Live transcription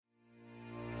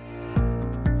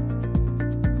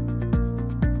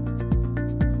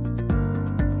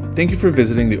Thank you for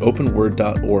visiting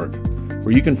theopenword.org,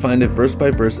 where you can find a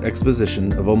verse-by-verse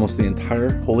exposition of almost the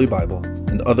entire Holy Bible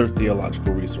and other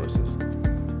theological resources.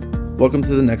 Welcome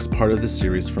to the next part of this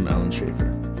series from Alan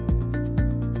Schaefer.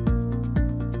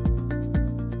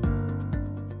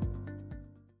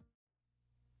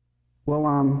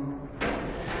 We'll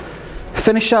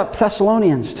finish up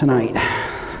Thessalonians tonight.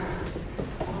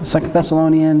 2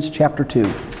 Thessalonians chapter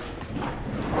 2.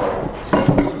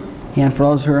 And for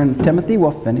those who are in Timothy,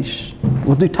 we'll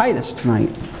do Titus tonight.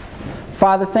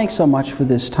 Father, thanks so much for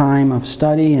this time of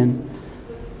study and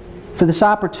for this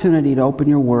opportunity to open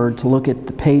your word, to look at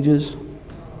the pages,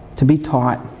 to be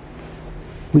taught.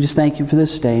 We just thank you for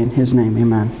this day in his name.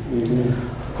 Amen.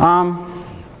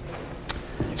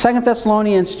 2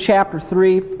 Thessalonians chapter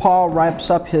 3, Paul wraps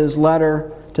up his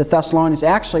letter to Thessalonians.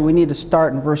 Actually, we need to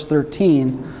start in verse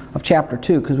 13 of chapter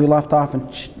 2 because we left off in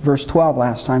verse 12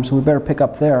 last time, so we better pick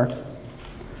up there.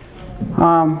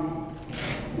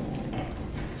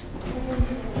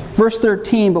 Verse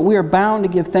 13, but we are bound to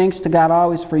give thanks to God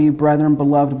always for you, brethren,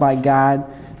 beloved by God,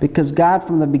 because God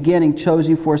from the beginning chose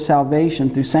you for salvation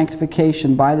through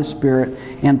sanctification by the Spirit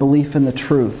and belief in the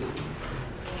truth.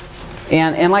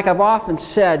 And like I've often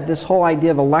said, this whole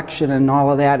idea of election and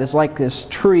all of that is like this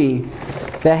tree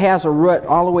that has a root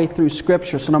all the way through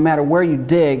Scripture. So no matter where you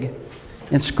dig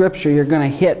in Scripture, you're going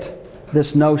to hit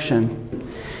this notion.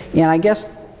 And I guess,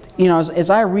 as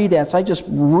I read that, as I just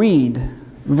read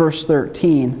verse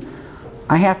 13,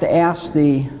 I have to ask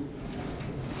the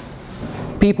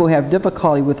people who have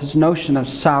difficulty with this notion of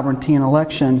sovereignty and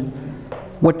election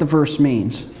what the verse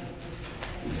means.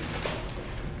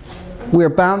 We are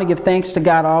bound to give thanks to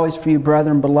God always for you,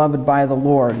 brethren, beloved by the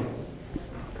Lord.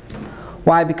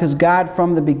 Why? Because God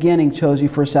from the beginning chose you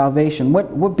for salvation.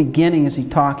 What beginning is he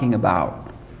talking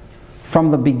about?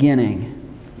 From the beginning.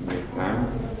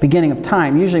 Beginning of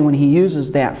time. Usually when he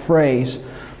uses that phrase,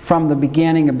 from the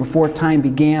beginning or before time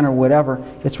began or whatever,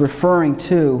 it's referring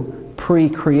to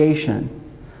pre-creation.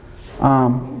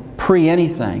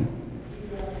 Pre-anything.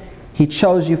 He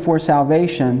chose you for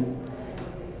salvation.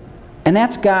 And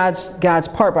that's God's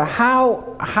part. But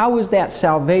how is that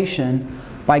salvation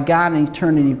by God in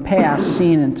eternity past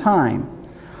seen in time?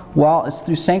 Well, it's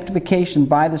through sanctification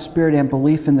by the Spirit and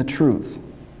belief in the truth.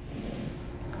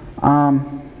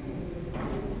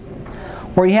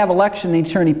 Where you have election in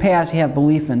eternity past, you have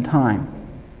belief in time.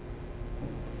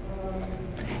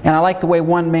 And I like the way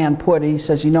one man put it. He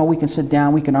says, we can sit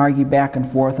down, we can argue back and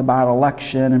forth about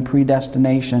election and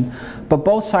predestination, but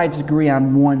both sides agree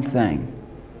on one thing.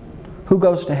 Who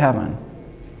goes to heaven?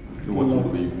 The ones who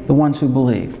believe. The ones who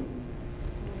believe.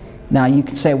 Now you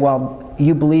can say, well,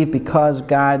 you believe because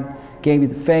God gave you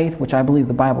the faith, which I believe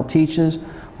the Bible teaches,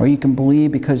 or you can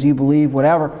believe because you believe,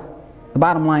 whatever. The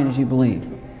bottom line is you believe.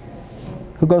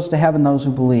 Who goes to heaven? Those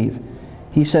who believe.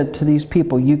 He said to these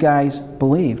people, you guys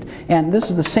believed. And this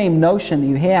is the same notion that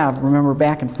you have, remember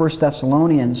back in 1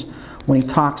 Thessalonians when he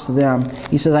talks to them.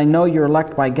 He says, I know you're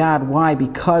elect by God. Why?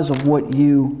 Because of what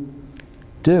you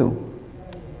do.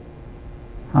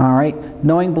 All right,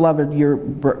 knowing, beloved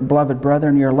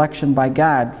brethren, your election by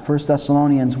God, 1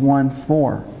 Thessalonians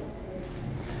 1:4.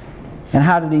 And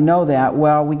how did he know that?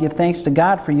 Well, we give thanks to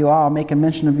God for you all, making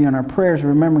mention of you in our prayers,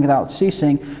 remembering without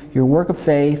ceasing your work of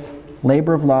faith,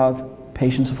 labor of love,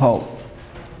 patience of hope.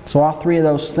 So all three of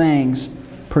those things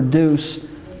produce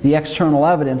the external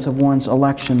evidence of one's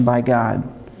election by God,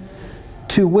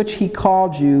 to which he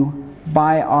called you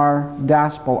by our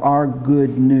gospel, our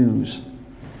good news.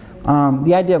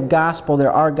 The idea of gospel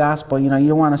there, our gospel, you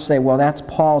don't want to say, well, that's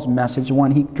Paul's message, the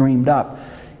one he dreamed up.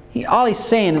 All he's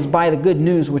saying is by the good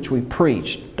news which we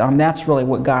preached. That's really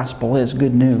what gospel is,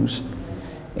 good news.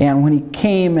 And when he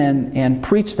came and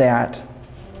preached that,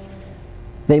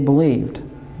 they believed,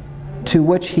 to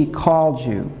which he called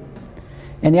you.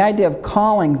 And the idea of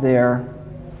calling there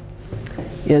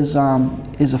is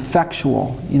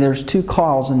effectual. There's two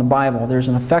calls in the Bible. There's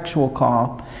an effectual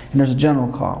call and there's a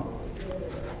general call.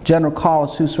 General call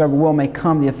is whosoever will may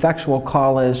come. The effectual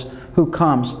call is who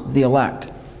comes? The elect.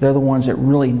 They're the ones that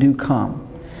really do come.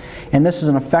 And this is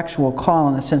an effectual call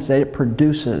in the sense that it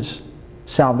produces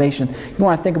salvation. You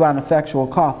want to think about an effectual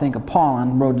call, think of Paul on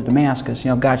the road to Damascus.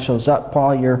 God shows up,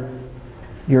 Paul, you're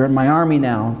in my army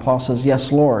now. And Paul says,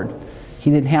 yes, Lord. He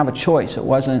didn't have a choice. It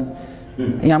wasn't,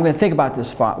 I'm going to think about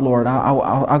this, Lord.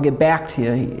 I'll get back to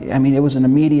you. It was an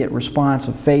immediate response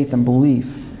of faith and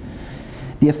belief.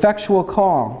 The effectual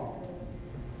call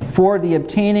for the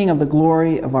obtaining of the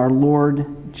glory of our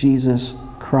Lord Jesus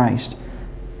Christ.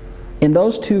 In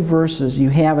those two verses, you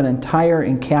have an entire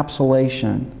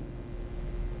encapsulation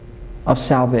of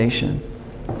salvation,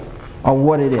 or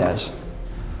what it is.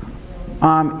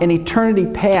 In eternity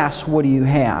past, what do you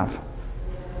have?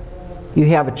 You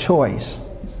have a choice.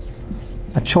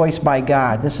 A choice by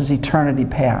God. This is eternity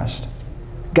past.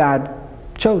 God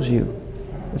chose you.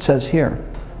 It says here.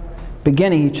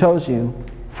 Beginning, He chose you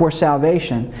for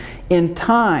salvation. In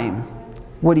time,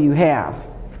 what do you have?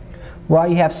 Well,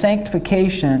 you have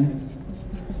sanctification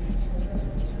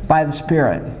by the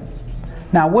Spirit.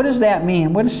 Now, what does that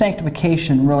mean? What does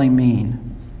sanctification really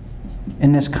mean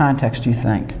in this context, do you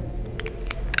think?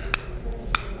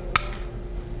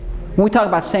 When we talk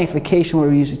about sanctification, what are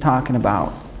we usually talking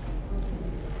about?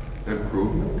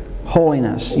 Improvement.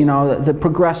 Holiness, you know, the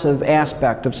progressive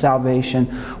aspect of salvation,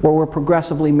 where we're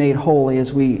progressively made holy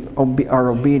as we are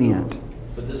obedient.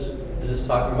 But is this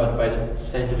talking about by the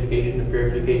sanctification and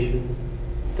purification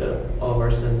that all of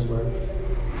our sins were?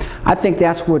 I think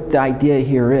that's what the idea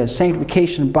here is.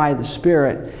 Sanctification by the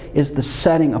Spirit is the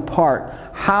setting apart.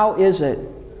 How is it?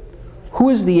 Who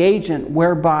is the agent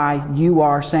whereby you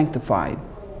are sanctified?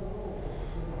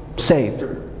 Saved.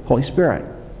 Holy Spirit.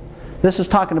 This is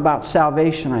talking about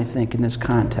salvation, I think, in this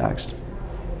context.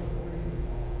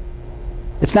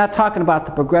 It's not talking about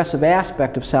the progressive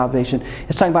aspect of salvation.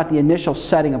 It's talking about the initial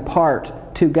setting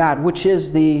apart to God, which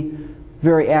is the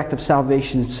very act of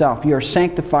salvation itself. You are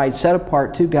sanctified, set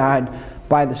apart to God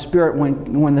by the Spirit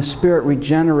when the Spirit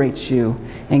regenerates you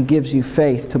and gives you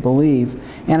faith to believe.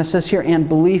 And it says here, and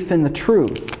belief in the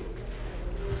truth.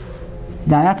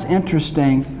 Now that's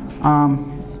interesting.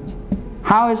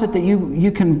 How is it that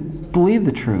you can believe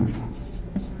the truth?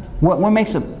 What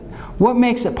makes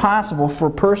it possible for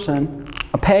a person,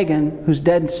 a pagan who's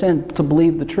dead in sin, to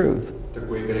believe the truth? The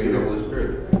way getting the Holy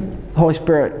Spirit. The Holy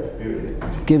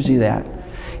Spirit gives you that.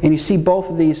 And you see both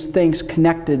of these things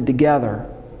connected together.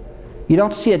 You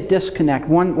don't see a disconnect.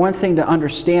 One thing to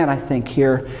understand, I think,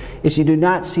 here is you do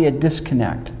not see a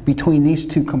disconnect between these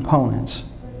two components.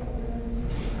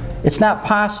 It's not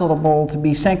possible to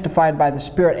be sanctified by the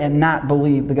Spirit and not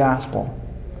believe the gospel.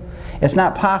 It's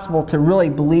not possible to really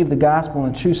believe the gospel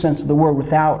in the true sense of the word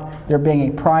without there being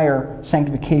a prior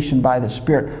sanctification by the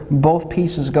Spirit. Both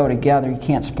pieces go together. You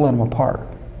can't split them apart.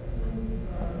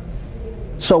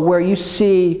 So where you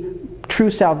see true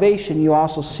salvation, you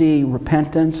also see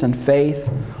repentance and faith.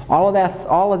 All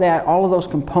of those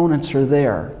components are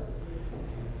there.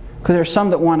 Because there's some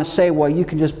that want to say, well, you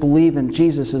can just believe in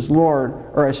Jesus as Lord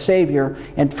or as Savior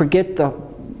and forget the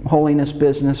holiness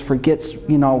business, forget,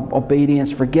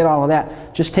 obedience, forget all of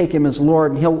that. Just take Him as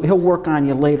Lord, and He'll work on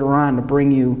you later on to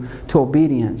bring you to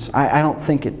obedience. I don't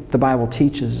think the Bible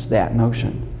teaches that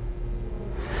notion.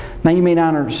 Now, you may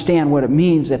not understand what it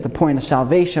means at the point of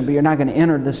salvation, but you're not going to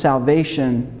enter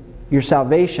your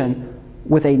salvation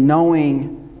with a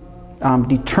knowing,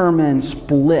 determined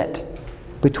split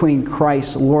between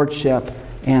Christ's lordship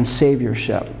and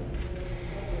saviorship.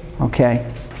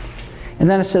 Okay? And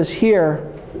then it says here,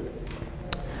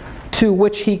 to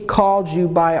which He called you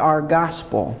by our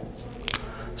gospel.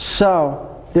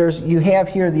 So, you have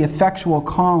here the effectual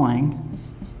calling,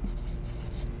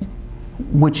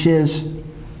 which is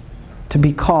to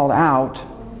be called out.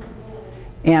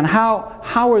 And how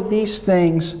are these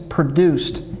things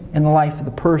produced in the life of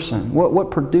the person?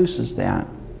 What produces that?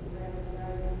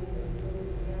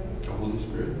 The Holy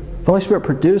Spirit. The Holy Spirit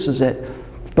produces it,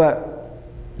 but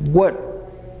what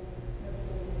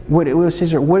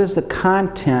is the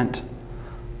content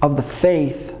of the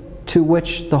faith to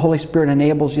which the Holy Spirit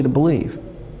enables you to believe?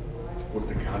 What's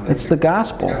the content? It's the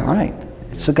gospel, right?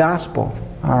 It's the gospel,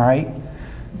 all right?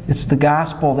 It's the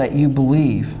gospel that you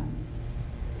believe.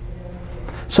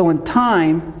 So in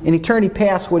eternity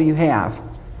past, what do you have?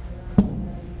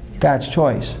 God's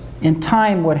choice. In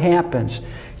time, what happens?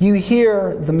 You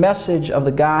hear the message of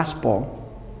the gospel,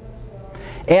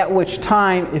 at which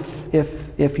time,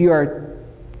 if you are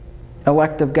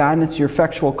elect of God and it's your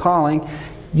effectual calling,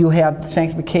 you have the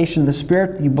sanctification of the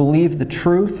Spirit, you believe the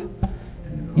truth,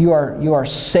 you are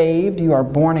saved, you are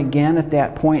born again at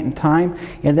that point in time,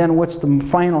 and then what's the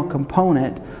final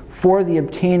component? For the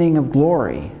obtaining of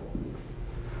glory.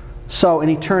 So in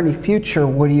eternity future,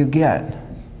 what do you get?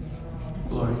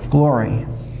 Glory. Glory.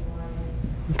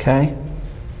 Okay?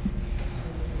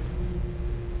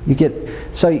 You get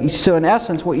so in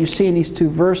essence what you see in these two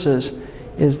verses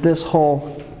is this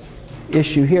whole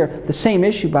issue here. The same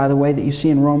issue, by the way, that you see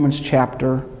in Romans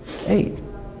chapter 8.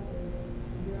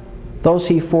 Those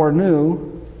He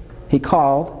foreknew, He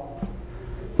called.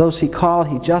 Those He called,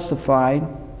 He justified.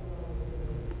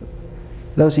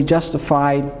 Those He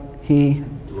justified, He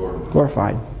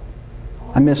glorified.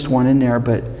 I missed one in there,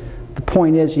 but the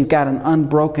point is you've got an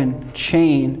unbroken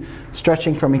chain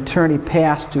stretching from eternity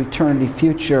past to eternity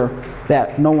future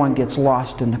that no one gets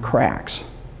lost in the cracks.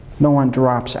 No one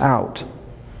drops out.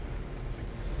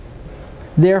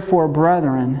 Therefore,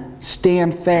 brethren,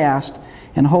 stand fast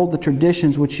and hold the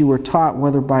traditions which you were taught,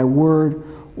 whether by word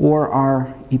or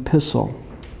our epistle.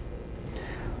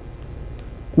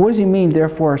 What does he mean,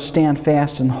 therefore, stand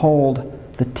fast and hold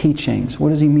the teachings? What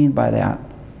does he mean by that?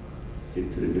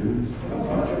 Stick to the news.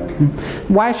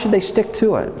 Why should they stick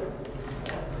to it?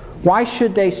 Why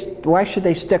should they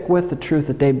stick with the truth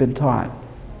that they've been taught?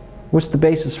 What's the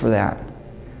basis for that?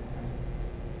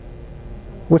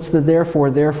 What's the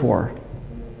therefore?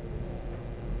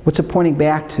 What's it pointing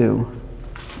back to?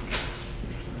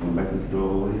 Back into the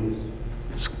old ways.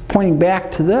 It's pointing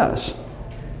back to this.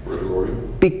 For glory.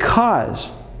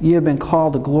 Because you have been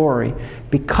called to glory,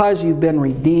 because you've been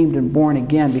redeemed and born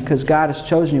again, because God has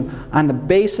chosen you on the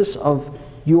basis of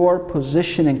your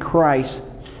position in Christ,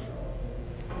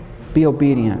 be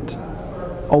obedient.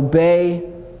 Obey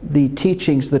the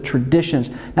teachings, the traditions.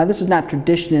 Now this is not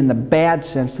tradition in the bad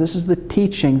sense. This is the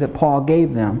teaching that Paul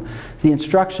gave them. The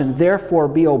instruction, therefore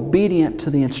be obedient to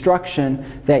the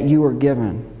instruction that you were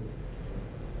given.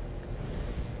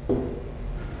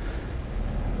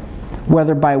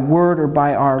 Whether by word or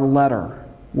by our letter.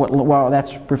 Well,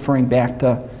 that's referring back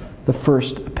to the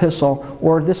first epistle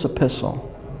or this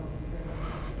epistle.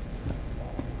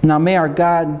 Now may our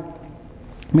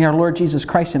Lord Jesus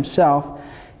Christ Himself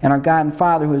and our God and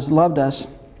Father, who has loved us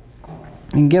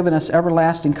and given us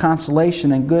everlasting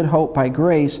consolation and good hope by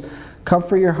grace,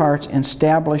 comfort your hearts and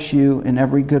establish you in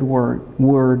every good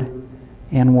word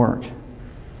and work.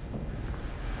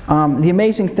 The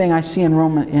amazing thing I see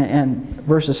in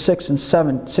verses 16,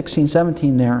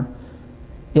 17 there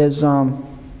is the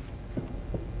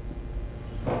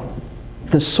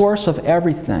source of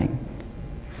everything,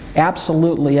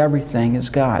 absolutely everything,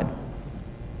 is God.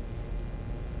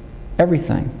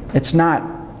 Everything. It's not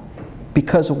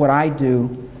because of what I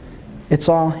do, it's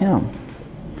all Him.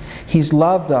 He's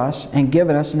loved us and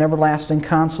given us an everlasting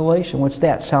consolation. What's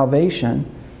that? Salvation.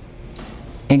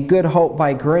 And good hope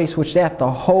by grace. What's that? The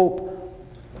hope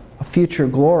of future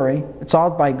glory. It's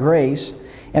all by grace.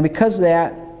 And because of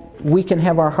that, we can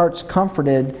have our hearts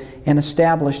comforted and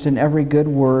established in every good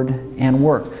word and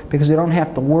work. Because we don't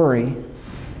have to worry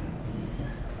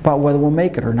about whether we'll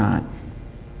make it or not.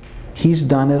 He's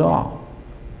done it all.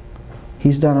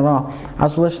 He's done it all. I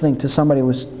was listening to somebody who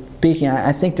was speaking.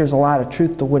 I think there's a lot of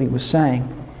truth to what he was saying.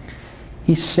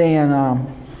 He's saying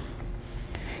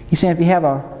if you have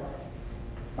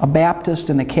a Baptist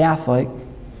and a Catholic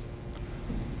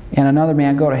and another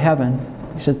man go to heaven,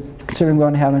 he said, consider him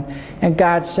going to heaven, and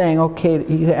God's saying, okay,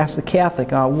 he asked the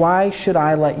Catholic, why should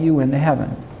I let you into heaven?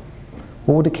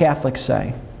 What would the Catholic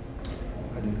say?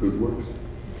 I did good works.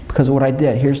 Because of what I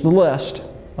did. Here's the list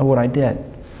of what I did.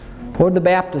 What would the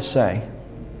Baptist say?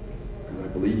 Because I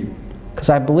believed. Because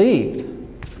I believed.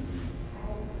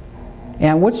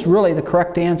 And what's really the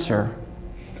correct answer?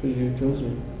 Because you chose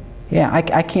me. Yeah,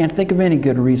 I can't think of any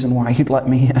good reason why you'd let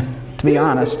me in, to be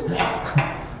honest.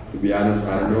 To be honest,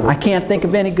 I don't know. I can't think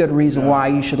of any good reason why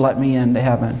you should let me into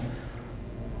heaven.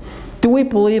 Do we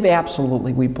believe?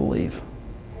 Absolutely we believe.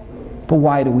 But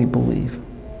why do we believe?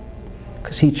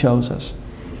 Because He chose us.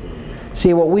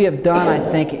 See, what we have done, I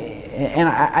think, and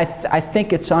I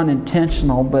think it's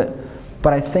unintentional, but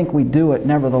I think we do it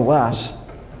nevertheless.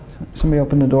 Somebody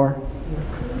open the door?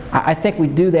 I think we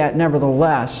do that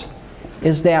nevertheless,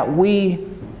 is that we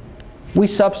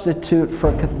substitute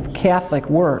for Catholic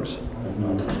words.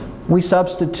 We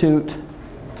substitute...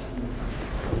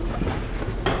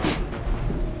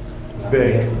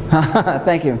 Big.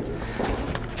 Thank you.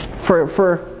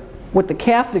 For what the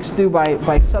Catholics do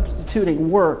by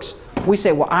substituting works, we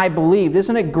say, well, I believed.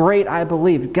 Isn't it great I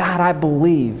believed? God, I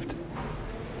believed.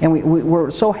 And we're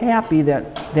so happy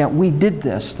that we did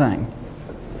this thing.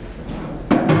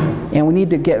 And we need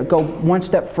to go one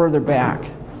step further back.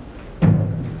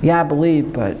 Yeah, I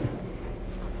believe, but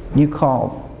you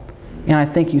called. And I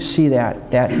think you see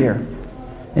that here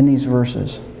in these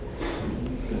verses.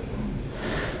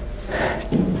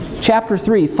 Chapter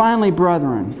 3, finally,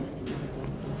 brethren,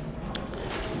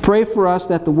 pray for us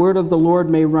that the word of the Lord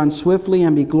may run swiftly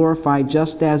and be glorified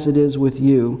just as it is with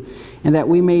you, and that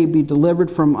we may be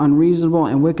delivered from unreasonable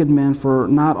and wicked men, for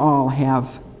not all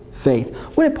have faith.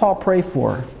 What did Paul pray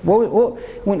for?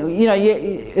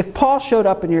 If Paul showed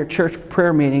up in your church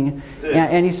prayer meeting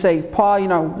and you say, Paul,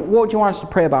 what would you want us to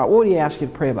pray about? What would he ask you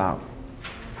to pray about?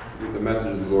 The message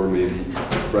of the Lord may be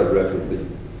spread rapidly.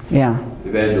 Yeah.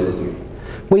 Evangelism.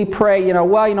 Would he pray,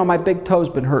 my big toe's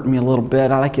been hurting me a little bit.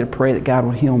 I'd like you to pray that God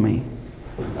would heal me.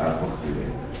 I'm supposed to do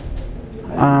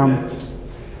that.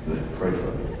 Pray for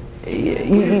them. What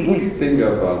do you think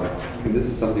of, and this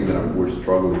is something that we're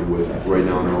struggling with right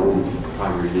now in our own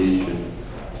congregation.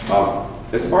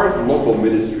 As far as the local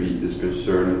ministry is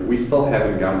concerned, we still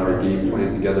haven't gotten our game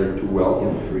plan together too well.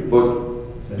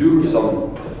 But due to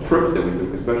some trips that we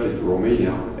took, especially to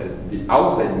Romania, the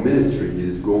outside ministry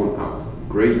is going out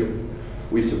great.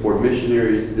 We support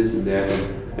missionaries, this and that.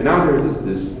 And now there's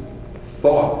this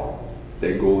thought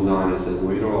that goes on and says,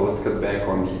 well, you know, let's cut back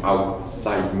on the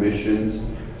outside missions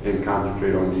and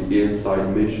concentrate on the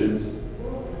inside missions.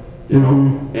 You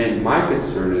know, and my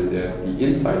concern is that the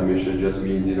inside mission just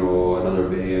means, you know, another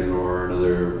van or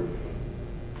another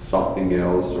something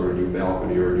else or a new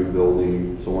balcony or a new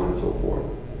building, so on and so forth.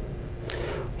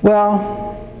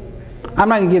 Well, I'm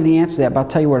not going to give the answer to that, but I'll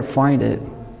tell you where to find it.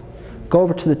 Go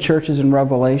over to the churches in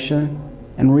Revelation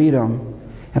and read them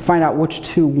and find out which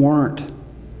two weren't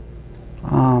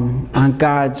on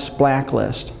God's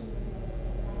blacklist.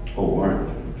 Oh,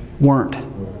 Weren't.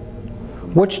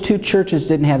 Which two churches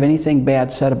didn't have anything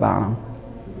bad said about them?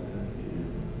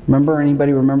 Remember?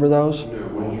 Anybody remember those?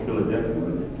 Where's Philadelphia?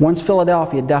 One's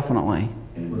Philadelphia, definitely.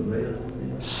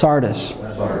 Sardis.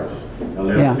 Sardis. Now,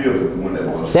 Laodicea was the one that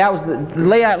was. That was the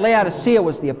Laodicea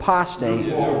was the apostate.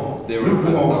 They were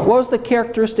messed up. What was the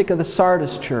characteristic of the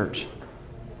Sardis church?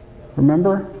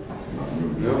 Remember?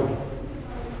 No.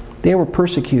 They were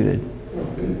persecuted.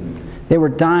 They were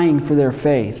dying for their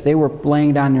faith. They were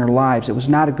laying down their lives. It was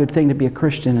not a good thing to be a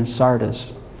Christian in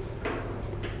Sardis.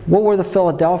 What were the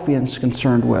Philadelphians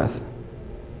concerned with?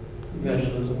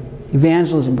 Evangelism.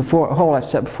 Evangelism. I've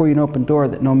set before you an open door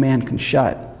that no man can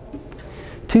shut.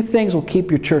 Two things will keep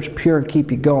your church pure and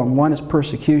keep you going. One is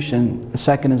persecution. The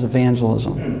second is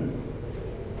evangelism.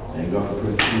 Thank God for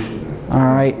persecution. All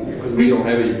right. Because we don't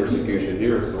have any persecution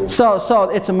here, So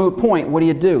it's a moot point. What do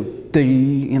you do?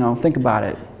 Think about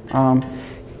it.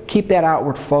 Keep that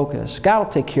outward focus. God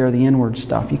will take care of the inward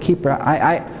stuff. You keep.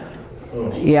 I'd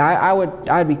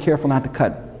be careful not to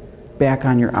cut back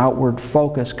on your outward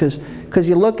focus because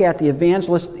you look at the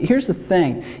evangelist. Here's the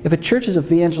thing: if a church is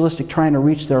evangelistic, trying to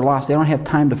reach their lost, they don't have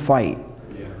time to fight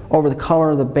over the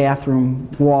color of the bathroom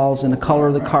walls and the color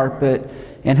of the carpet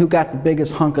and who got the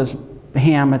biggest hunk of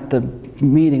ham at the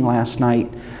meeting last night.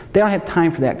 They don't have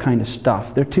time for that kind of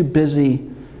stuff. They're too busy.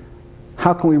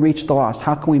 How can we reach the lost?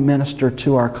 How can we minister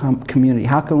to our community?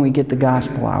 How can we get the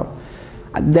gospel out?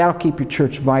 That'll keep your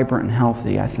church vibrant and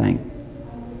healthy, I think.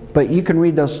 But you can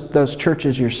read those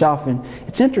churches yourself, and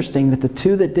it's interesting that the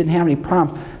two that didn't have any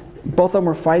problems, both of them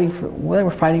were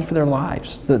fighting for their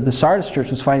lives. The Sardis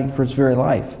church was fighting for its very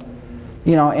life.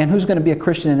 And who's going to be a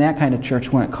Christian in that kind of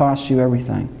church when it costs you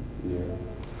everything?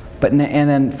 Yeah. And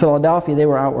then Philadelphia, they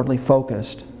were outwardly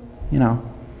focused,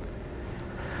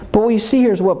 But what you see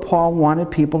here is what Paul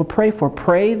wanted people to pray for.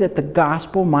 Pray that the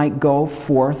gospel might go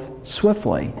forth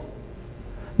swiftly.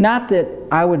 Not that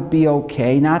I would be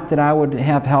okay, not that I would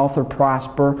have health or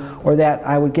prosper, or that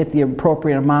I would get the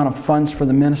appropriate amount of funds for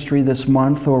the ministry this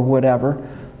month or whatever.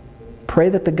 Pray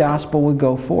that the gospel would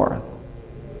go forth.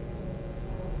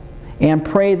 And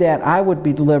pray that I would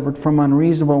be delivered from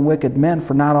unreasonable and wicked men,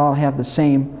 for not all have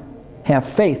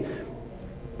faith.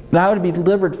 That I would be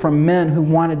delivered from men who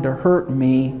wanted to hurt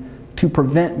me to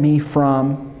prevent me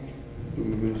from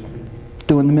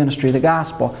doing the ministry of the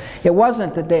gospel. It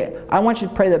wasn't that I want you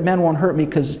to pray that men won't hurt me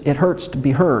because it hurts to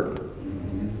be hurt.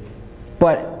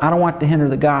 But I don't want to hinder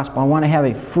the gospel. I want to have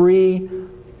a free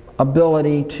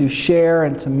ability to share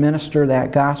and to minister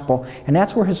that gospel. And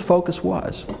that's where his focus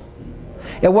was.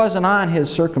 It wasn't on his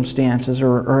circumstances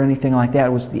or anything like that.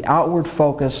 It was the outward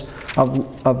focus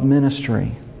of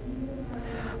ministry.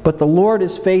 But the Lord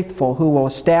is faithful, who will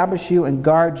establish you and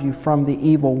guard you from the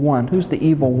evil one. Who's the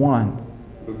evil one?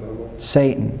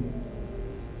 Satan.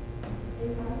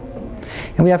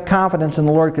 And we have confidence in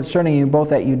the Lord concerning you, both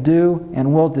that you do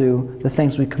and will do the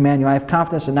things we command you. I have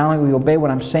confidence that not only will you obey what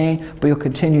I'm saying, but you'll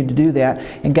continue to do that.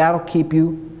 And God will keep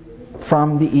you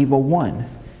from the evil one.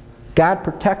 God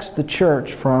protects the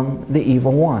church from the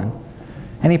evil one.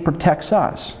 And He protects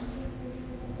us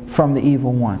from the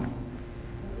evil one.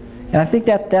 And I think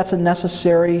that's a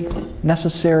necessary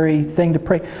thing to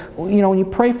pray. When you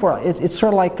pray for it, it's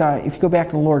sort of like if you go back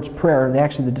to the Lord's Prayer,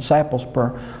 actually the disciples'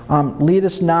 prayer, lead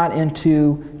us not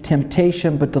into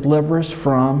temptation, but deliver us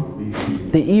from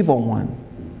the evil one.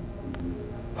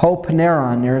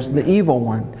 Hopaneron, there's the evil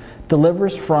one. Deliver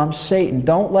us from Satan.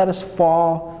 Don't let us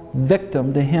fall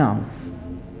victim to him.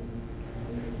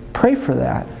 Pray for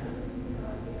that.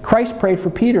 Christ prayed for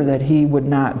Peter that he would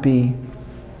not be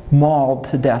mauled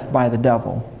to death by the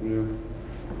devil.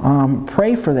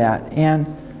 Pray for that. And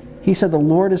he said, the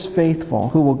Lord is faithful,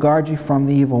 who will guard you from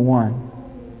the evil one.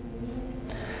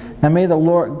 Now may the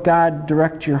Lord God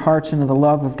direct your hearts into the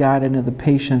love of God and into the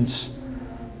patience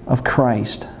of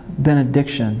Christ.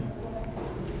 Benediction.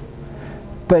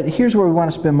 But here's where we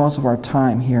want to spend most of our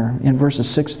time here, in verses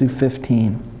 6 through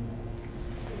 15.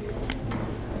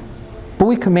 But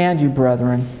we command you,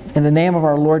 brethren, in the name of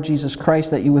our Lord Jesus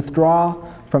Christ, that you withdraw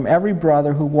from every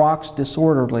brother who walks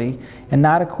disorderly and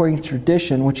not according to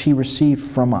tradition which he received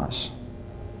from us.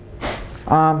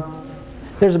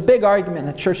 There's a big argument in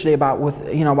the church today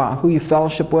about who you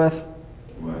fellowship with.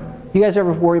 You guys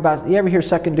ever worry about? You ever hear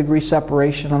second-degree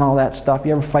separation and all that stuff?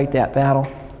 You ever fight that battle?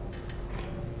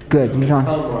 Good. You don't.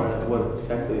 Expound more on what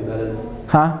exactly that is.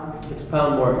 Huh?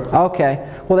 Expound more. Okay.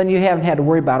 Well, then you haven't had to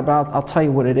worry about it, but I'll tell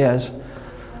you what it is.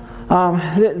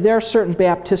 There are certain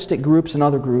Baptistic groups and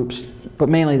other groups, but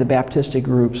mainly the Baptistic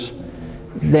groups,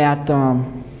 that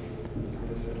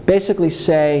basically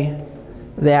say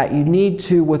that you need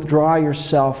to withdraw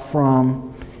yourself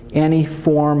from any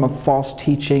form of false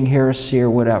teaching, heresy, or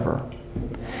whatever.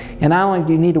 And not only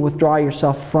do you need to withdraw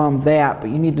yourself from that, but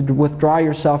you need to withdraw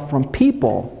yourself from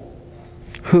people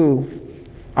who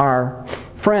are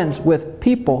friends with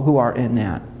people who are in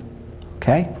that.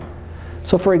 Okay?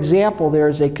 So for example, there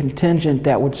is a contingent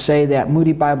that would say that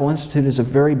Moody Bible Institute is a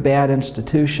very bad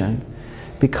institution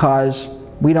because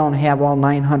we don't have all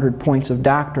 900 points of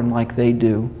doctrine like they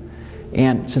do.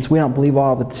 And since we don't believe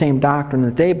all the same doctrine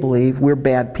that they believe, we're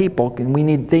bad people, and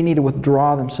they need to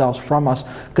withdraw themselves from us,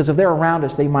 because if they're around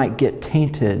us, they might get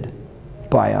tainted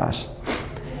by us.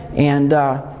 And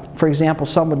for example,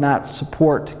 some would not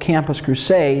support Campus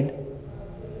Crusade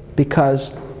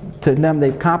because to them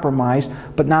they've compromised,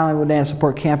 but not only would they not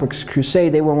support Campus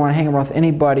Crusade, they wouldn't want to hang around with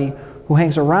anybody who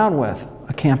hangs around with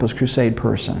a Campus Crusade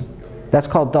person. That's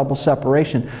called double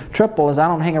separation. Triple is I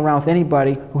don't hang around with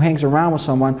anybody who hangs around with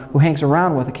someone who hangs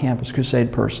around with a Campus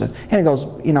Crusade person. And it goes,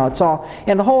 it's all,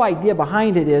 and the whole idea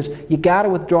behind it is you got to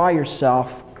withdraw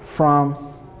yourself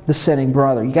from the sinning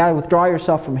brother. You got to withdraw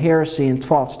yourself from heresy and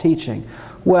false teaching.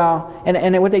 Well,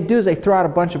 and what they do is they throw out a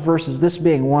bunch of verses, this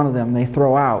being one of them, they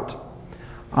throw out,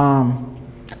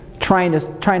 trying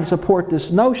to support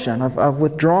this notion of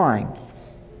withdrawing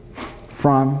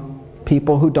from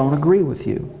people who don't agree with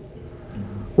you.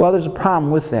 Well, there's a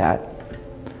problem with that.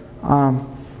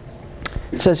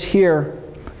 It says here,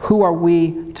 who are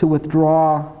we to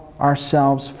withdraw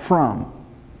ourselves from?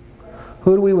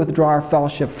 Who do we withdraw our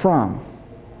fellowship from?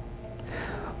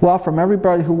 Well, from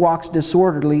everybody who walks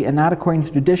disorderly and not according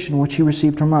to tradition which he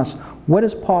received from us. What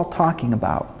is Paul talking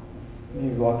about?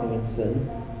 Maybe walking in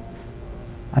sin.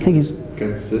 I think he's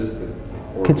consistent,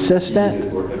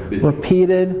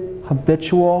 repeated,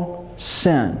 habitual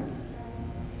sin.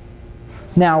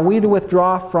 Now, we to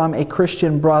withdraw from a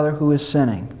Christian brother who is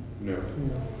sinning. No.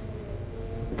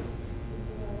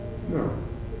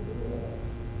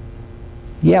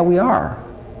 Yeah, we are.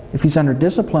 If he's under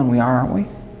discipline, we are, aren't we?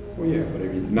 Well, yeah, but I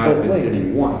mean, not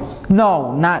sinning once.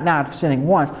 No, not sinning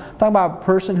once. I'm talking about a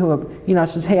person who,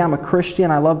 says, hey, I'm a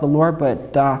Christian, I love the Lord,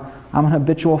 but I'm an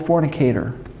habitual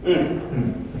fornicator.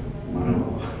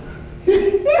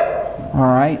 All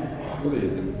right? Well,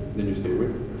 then you stay away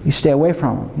from him. You stay away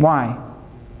from him. Why?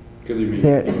 Because you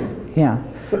mean... Yeah.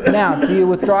 Now, do you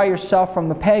withdraw yourself from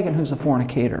the pagan who's a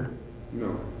fornicator?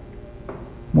 No.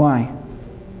 Why?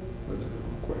 That's a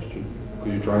good question.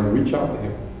 Because you're trying to reach out to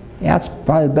him. Yeah, that's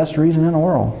probably the best reason in the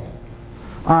world.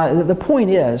 The point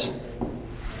is,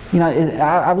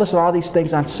 I've listened to all these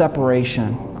things on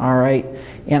separation, all right?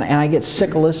 And I get sick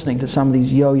of listening to some of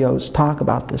these yo-yos talk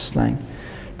about this thing.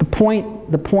 The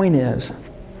point is,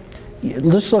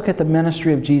 let's look at the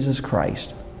ministry of Jesus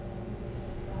Christ.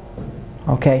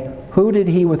 Okay? Who did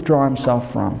he withdraw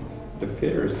himself from? The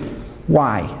Pharisees.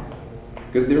 Why?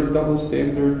 Because they're double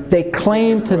standard. They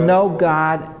claim to know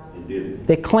God.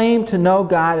 They claim to know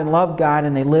God and love God,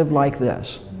 and they lived like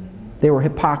this. They were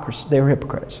hypocrites. They were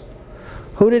hypocrites.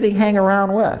 Who did he hang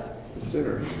around with? The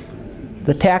sinners.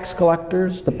 The tax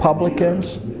collectors, the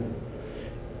publicans.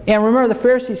 And remember, the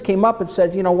Pharisees came up and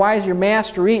said, why is your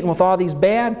master eating with all these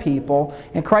bad people?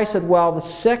 And Christ said, well, the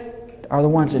sick are the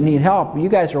ones that need help. You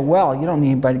guys are well. You don't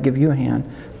need anybody to give you a hand.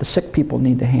 The sick people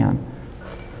need a hand.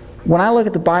 When I look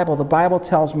at the Bible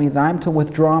tells me that I'm to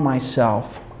withdraw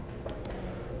myself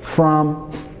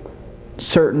from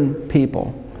certain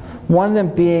people. One of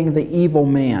them being the evil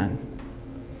man.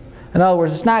 In other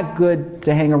words, it's not good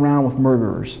to hang around with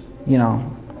murderers.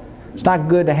 It's not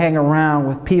good to hang around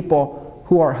with people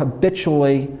who are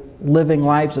habitually living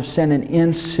lives of sin and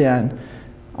in sin.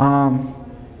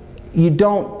 You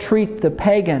don't treat the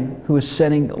pagan who is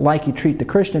sinning like you treat the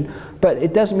Christian, but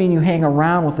it doesn't mean you hang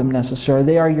around with them necessarily.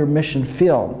 They are your mission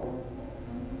field.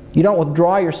 You don't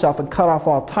withdraw yourself and cut off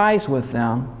all ties with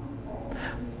them,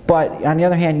 But on the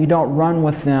other hand, you don't run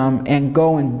with them and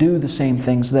go and do the same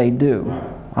things they do.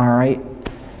 All right?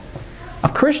 A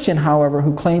Christian, however,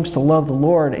 who claims to love the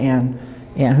Lord and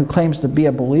who claims to be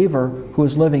a believer who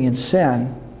is living in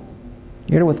sin,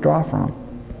 you're to withdraw from.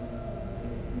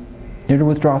 You're to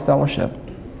withdraw fellowship.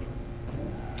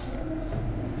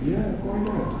 Yeah, why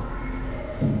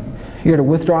not? You're to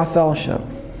withdraw fellowship.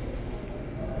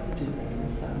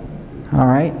 All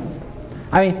right?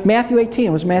 I mean, Matthew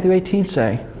 18, what does Matthew 18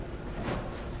 say?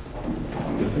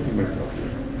 I'm just thinking myself here.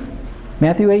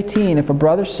 Matthew 18, if a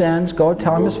brother sins, go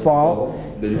tell him his fault.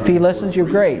 If he listens, you're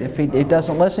great. If he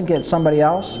doesn't listen, get somebody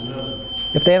else.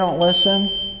 If they don't listen,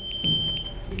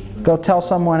 go tell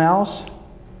someone else.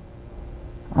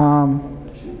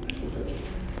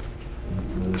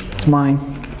 It's mine.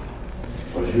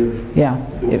 Yeah.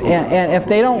 And if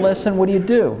they don't listen, what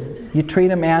do? You treat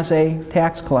them as a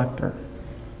tax collector,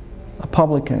 a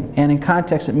publican. And in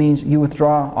context, it means you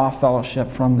withdraw off fellowship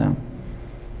from them.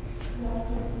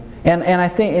 And I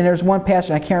think, and there's one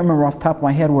passage, I can't remember off the top of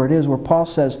my head where it is, where Paul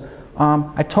says,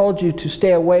 I told you to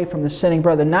stay away from the sinning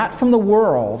brother, not from the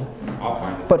world,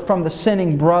 but from the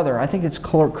sinning brother. I think it's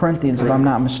Corinthians, if I'm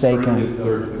not mistaken.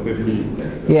 Corinthians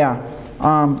 15. Yeah.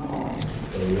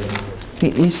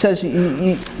 He says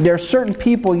there are certain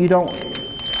people you don't...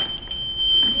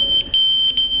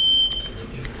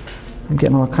 I'm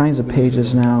getting all kinds of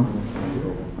pages now.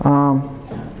 All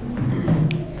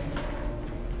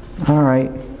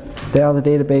right. The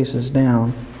database is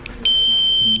down.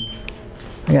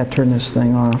 I gotta turn this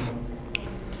thing off.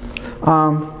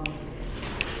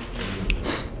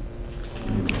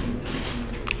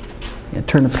 Yeah,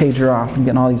 turn the pager off. I'm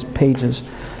getting all these pages.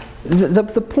 The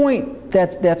point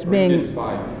that's being...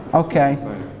 Okay.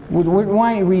 Why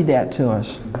don't you read that to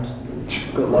us?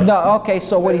 No, okay,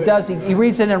 so what he does, he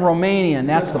reads it in Romanian.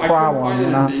 That's the problem. You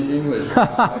know?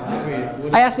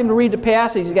 I asked him to read the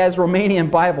passage. He got his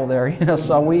Romanian Bible there, you know,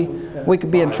 so we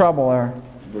could be in trouble there.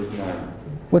 Verse 9.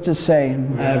 What's it say?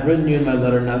 I have written you in my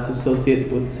letter not to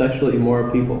associate with sexually immoral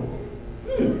people.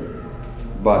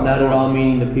 But Not at all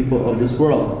meaning the people of this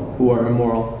world who are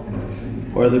immoral,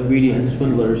 or the greedy and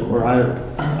swindlers, or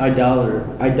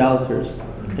idolaters.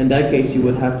 In that case, you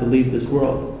would have to leave this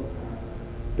world.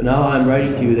 But now I am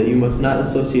writing to you that you must not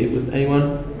associate with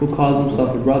anyone who calls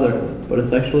himself a brother, but a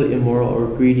sexually immoral or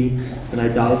greedy, an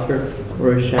idolater,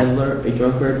 or a chandler, a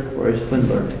drunkard, or a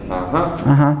swindler.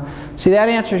 See, that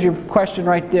answers your question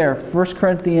right there. 1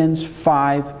 Corinthians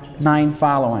 5:9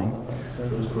 following.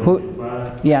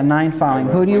 9 following.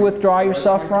 Who do you withdraw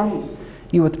yourself from?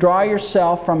 You withdraw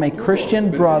yourself from a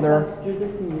Christian brother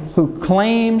who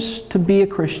claims to be a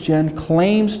Christian,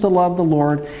 claims to love the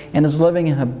Lord, and is living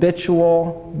in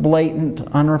habitual, blatant,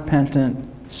 unrepentant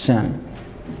sin.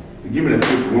 Give me that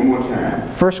scripture one more time.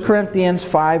 1 Corinthians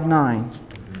 5:9.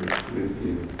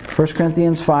 1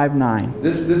 Corinthians 5:9.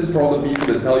 This is for all the people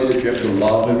that tell you that you have to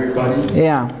love everybody.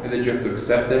 Yeah. And that you have to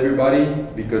accept everybody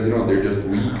because, you know, they're just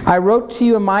weak. I wrote to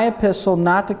you in my epistle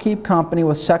not to keep company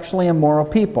with sexually immoral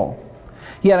people.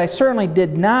 Yet I certainly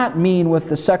did not mean with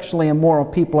the sexually immoral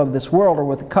people of this world, or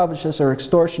with the covetous or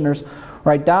extortioners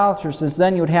or idolaters, since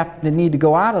then you would have to need to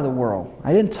go out of the world.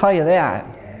 I didn't tell you that.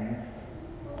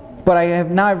 But I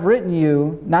have now written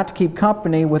you not to keep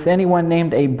company with anyone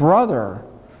named a brother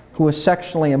who is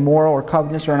sexually immoral or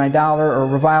covetous or an idolater or a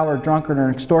reviler or drunkard or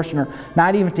an extortioner,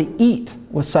 not even to eat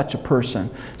with such a person.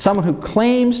 Someone who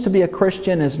claims to be a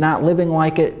Christian is not living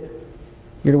like it,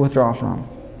 you're to withdraw from.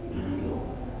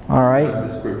 All right? And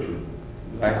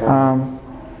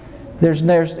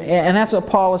that's what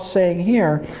Paul is saying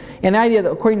here. And the idea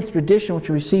that according to tradition, which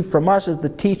we receive from us, is the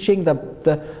teaching,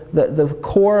 the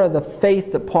core of the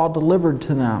faith that Paul delivered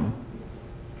to them.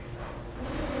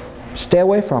 Stay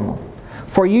away from them.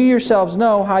 For you yourselves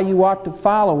know how you ought to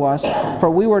follow us, for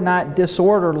we were not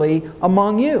disorderly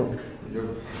among you.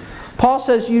 Paul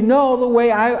says, you know the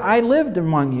way I lived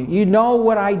among you. You know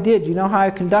what I did. You know how I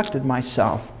conducted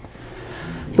myself.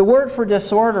 The word for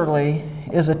disorderly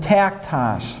is a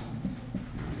taktos.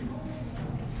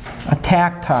 A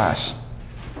taktos.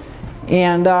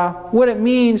 And what it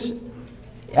means,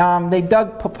 they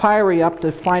dug papyri up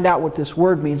to find out what this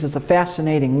word means. It's a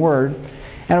fascinating word.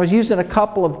 And it was used in a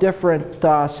couple of different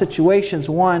situations.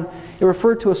 One, it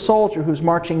referred to a soldier who's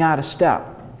marching out of step.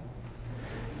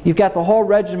 You've got the whole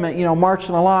regiment, you know,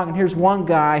 marching along, and here's one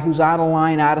guy who's out of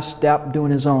line, out of step,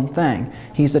 doing his own thing.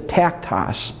 He's a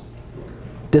taktos.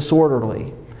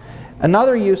 Disorderly.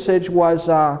 Another usage was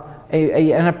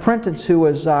an apprentice who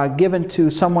was given to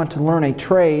someone to learn a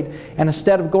trade, and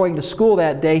instead of going to school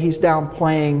that day, he's down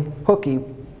playing hooky,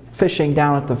 fishing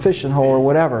down at the fishing hole or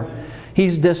whatever.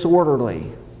 He's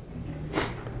disorderly.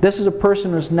 This is a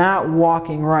person who's not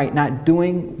walking right, not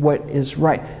doing what is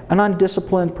right. An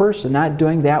undisciplined person, not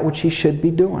doing that which he should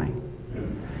be doing.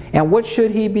 And what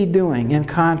should he be doing in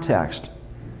context?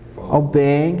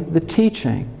 Obeying the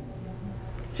teaching.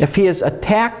 If he is a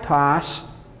tactos,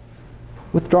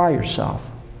 withdraw yourself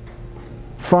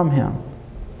from him.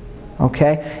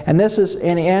 Okay? And this is,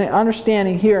 and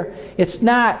understanding here, it's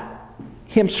not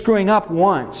him screwing up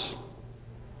once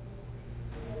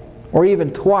or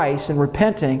even twice and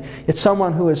repenting. It's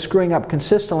someone who is screwing up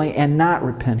consistently and not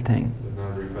repenting. The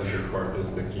non-repentant part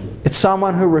is the key. It's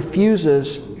someone who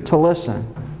refuses to listen.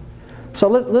 So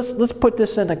let's put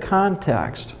this into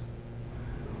context.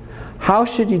 How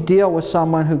should you deal with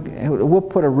someone who, we'll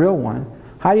put a real one,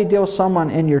 how do you deal with someone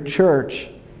in your church,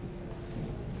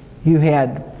 you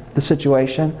had the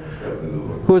situation,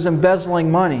 who is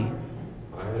embezzling money?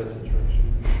 I had a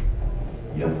situation.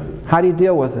 Yeah. How do you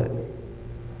deal with it?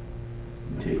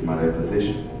 Take them out of that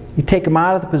position. You take them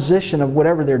out of the position of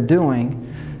whatever they're doing.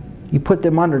 You put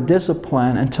them under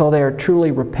discipline until they are truly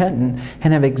repentant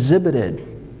and have exhibited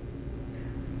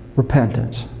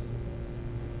repentance.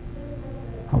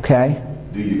 Okay?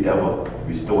 Do you ever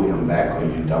restore him back or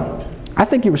you don't? I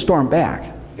think you restore them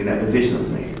back. In that position, I'm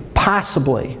saying.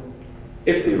 Possibly.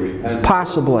 If they repent.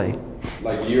 Possibly.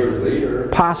 Like years later.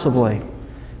 Possibly.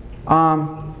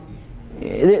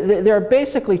 There are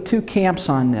basically two camps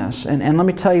on this, and let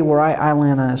me tell you where I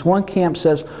land on this. One camp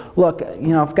says, look, you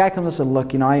know, if a guy comes and says,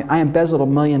 look, you know, I embezzled $1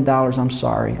 million, I'm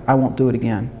sorry, I won't do it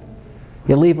again.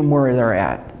 You leave them where they're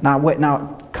at. Now,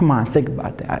 come on, think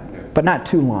about that. But not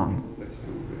too long.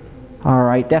 All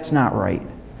right, that's not right.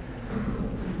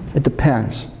 It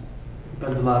depends.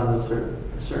 Depends a lot on the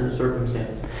certain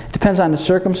circumstance. It depends on the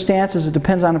circumstances, it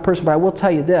depends on the person, but I will tell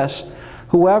you this.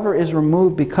 Whoever is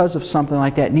removed because of something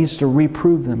like that needs to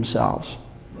reprove themselves.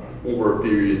 Over a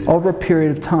period. Over a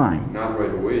period of time. Not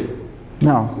right away.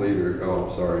 No. It's later. Oh,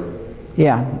 I'm sorry.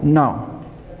 Yeah, no.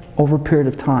 Over a period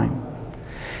of time.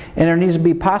 And there needs to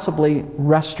be possibly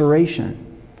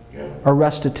restoration or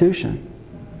restitution.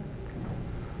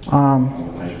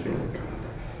 And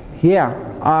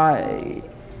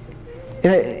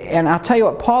I'll tell you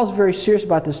what, Paul's very serious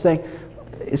about this thing.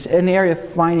 It's in the area of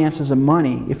finances and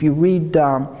money. If you read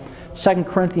 2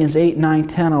 Corinthians 8, 9,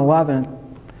 10, 11,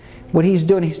 what he's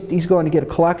doing, he's going to get a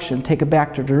collection, take it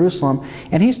back to Jerusalem,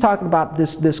 and he's talking about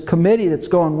this committee that's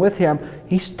going with him.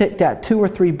 He's got 2 or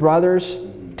 3 brothers,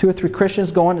 2 or 3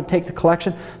 Christians going to take the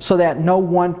collection so that no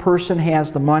one person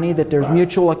has the money, that there's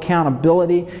mutual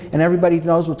accountability, and everybody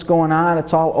knows what's going on.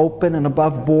 It's all open and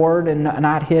above board and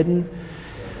not hidden.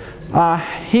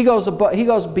 He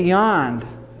goes beyond,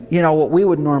 you know, what we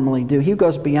would normally do. He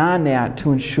goes beyond that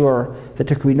to ensure that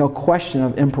there can be no question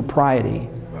of impropriety.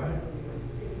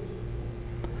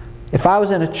 If I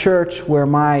was in a church where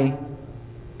my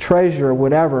treasurer,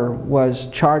 whatever, was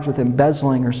charged with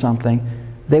embezzling or something,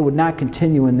 they would not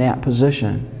continue in that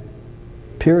position.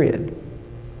 Period.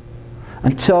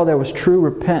 Until there was true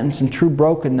repentance and true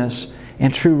brokenness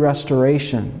and true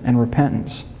restoration and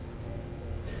repentance.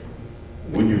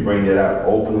 Would you bring that out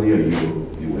openly, or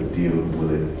you would deal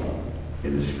with it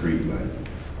in the street? Like,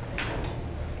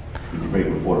 would you bring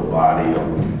it before the body, or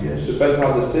would you just... Depends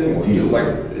how the sin was. Deal. Just like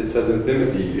it says in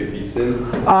Timothy, if he sins,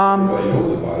 everybody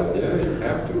knows about it. Yeah, you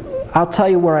have to. I'll tell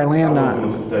you where I land I was doing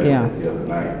on. some study Yeah. the other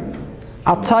night.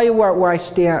 I'll tell you where I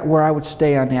stand, where I would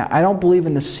stay on that. I don't believe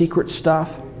in the secret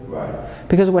stuff. Right.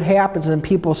 Because what happens is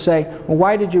people say, well,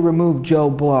 why did you remove Joe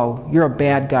Blow? You're a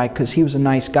bad guy because he was a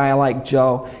nice guy. I like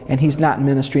Joe, and he's not in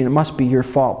ministry, and it must be your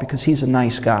fault because he's a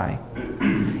nice guy.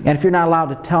 And if you're not allowed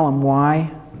to tell him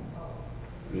why,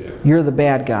 you're the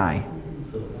bad guy.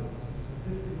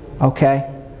 Okay?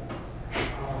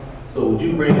 So would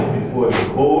you bring it before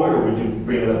the board, or would you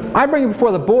bring it up? I bring it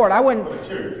before the board. I wouldn't. The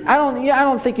church? I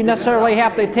don't think you necessarily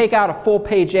have to take out a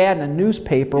full-page ad in a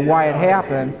newspaper why it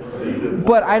happened.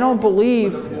 But I don't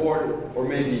believe. The board, or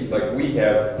maybe like we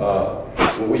have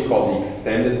what we call the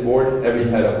extended board. Every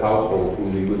head of household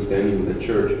who's in good standing with the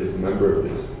church is a member of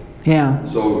this. Yeah.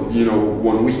 So, you know,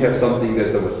 when we have something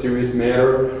that's of a serious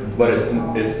matter, but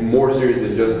it's more serious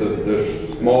than just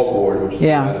the small board, which is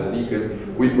the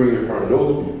deacons, we bring it in front of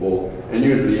those people, and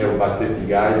usually you have about 50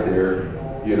 guys there,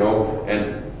 you know,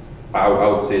 and I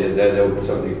would say that would be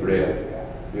something for that,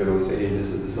 you know, say, hey, this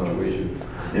is the situation.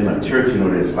 In a church, you know,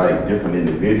 there's like different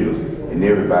individuals, and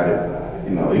everybody,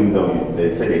 you know, even though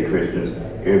they say they're Christians,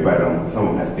 everybody, some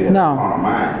of them has still have on a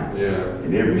mind. Yeah.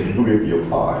 And everybody rip you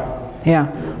apart.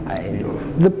 Yeah.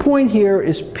 The point here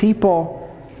is people,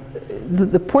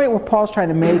 the point what Paul's trying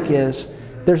to make is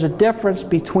there's a difference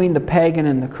between the pagan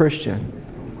and the Christian.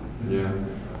 Yeah.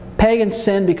 Pagans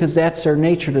sin because that's their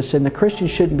nature to sin. The Christian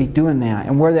shouldn't be doing that.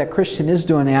 And where that Christian is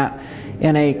doing that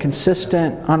in a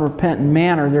consistent, unrepentant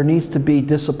manner, there needs to be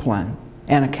discipline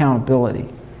and accountability.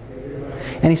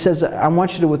 And he says, I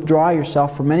want you to withdraw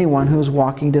yourself from anyone who is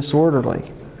walking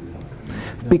disorderly.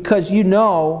 Because you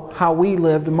know how we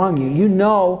lived among you. You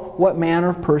know what manner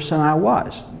of person I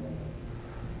was.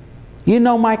 You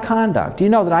know my conduct. You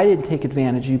know that I didn't take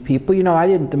advantage of you people. You know I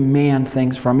didn't demand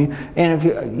things from you. And if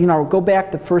you go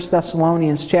back to 1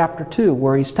 Thessalonians chapter 2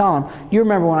 where he's telling them, you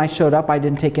remember when I showed up I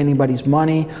didn't take anybody's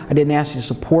money. I didn't ask you to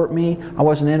support me. I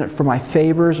wasn't in it for my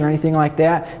favors or anything like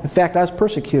that. In fact, I was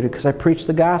persecuted because I preached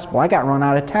the gospel. I got run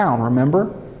out of town,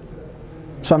 remember?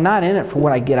 So I'm not in it for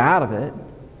what I get out of it.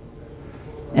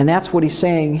 And that's what he's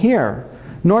saying here.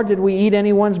 Nor did we eat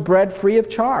anyone's bread free of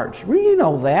charge. Well, you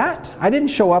know that. I didn't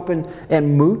show up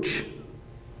and mooch.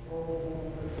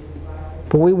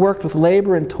 But we worked with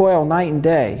labor and toil night and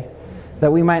day,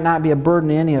 that we might not be a burden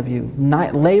to any of you.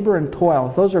 Labor and toil.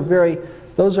 Those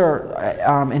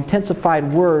are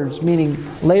intensified words, meaning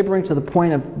laboring to the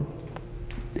point of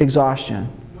exhaustion,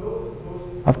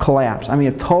 of collapse. I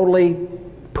mean, totally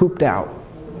pooped out.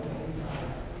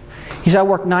 He said, I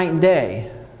worked night and day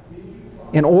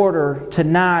in order to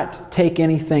not take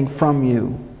anything from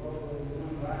you,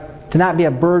 to not be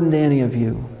a burden to any of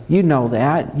you. You know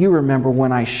that. You remember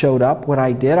when I showed up, what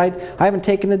I did. I haven't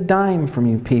taken a dime from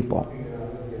you people.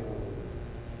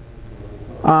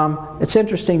 It's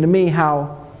interesting to me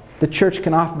how the church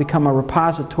can often become a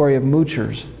repository of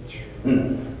moochers.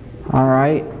 All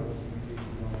right?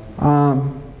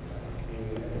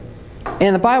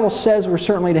 And the Bible says we're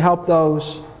certainly to help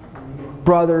those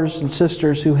brothers and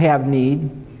sisters who have need.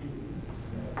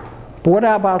 But what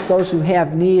about those who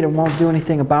have need and won't do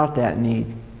anything about that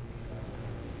need?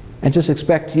 And just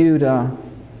expect you to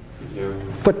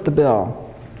foot the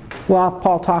bill. Well,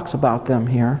 Paul talks about them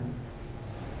here.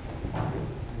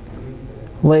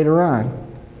 Later on.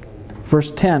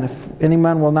 Verse 10, if any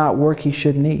man will not work, he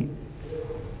shouldn't eat.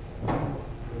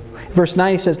 Verse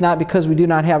 9 he says, not because we do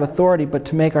not have authority, but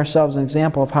to make ourselves an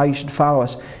example of how you should follow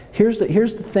us. Here's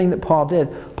the thing that Paul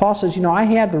did. Paul says, I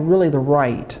had really the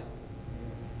right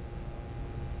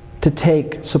to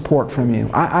take support from you.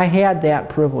 I had that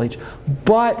privilege.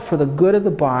 But for the good of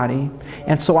the body,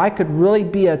 and so I could really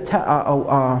be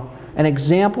an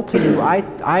example to you,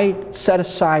 I set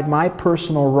aside my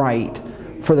personal right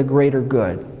for the greater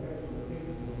good.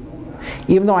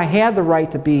 Even though I had the right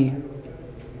to be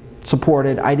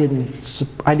supported, I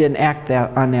didn't act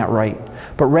on that right.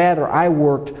 But rather, I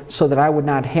worked so that I would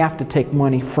not have to take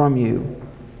money from you.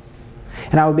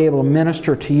 And I would be able to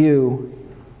minister to you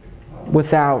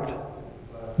without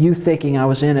you thinking I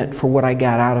was in it for what I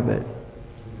got out of it.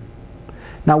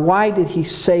 Now, why did he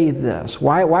say this?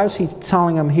 Why was he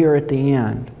telling them here at the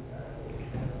end?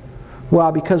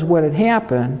 Well, because what had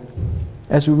happened,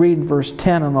 as we read in verse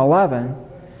 10 and 11,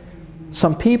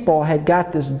 some people had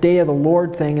got this day of the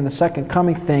Lord thing and the second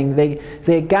coming thing. They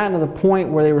had gotten to the point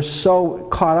where they were so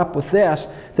caught up with this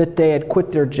that they had quit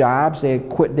their jobs, they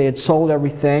had sold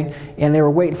everything, and they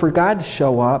were waiting for God to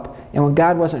show up. And when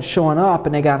God wasn't showing up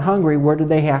and they got hungry, where did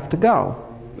they have to go?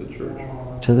 The church.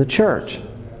 To the church.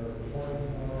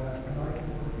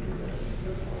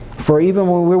 For even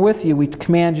when we were with you, we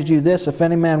commanded you this, if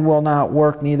any man will not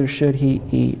work, neither should he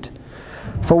eat.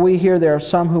 For we hear there are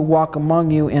some who walk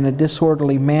among you in a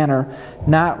disorderly manner,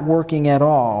 not working at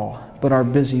all, but are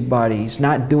busybodies,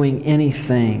 not doing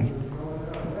anything.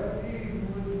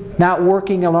 Not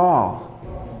working at all.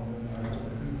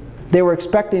 They were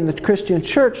expecting the Christian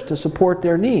church to support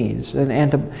their needs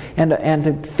and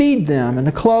to feed them and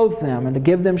to clothe them and to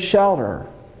give them shelter.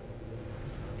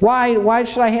 Why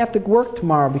should I have to work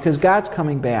tomorrow? Because God's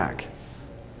coming back.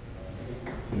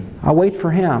 I'll wait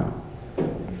for Him.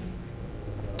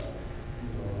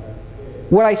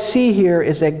 What I see here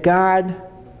is that God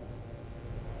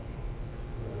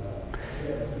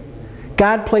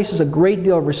places a great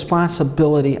deal of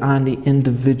responsibility on the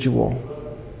individual.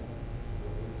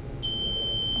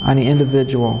 On the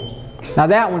individual. Now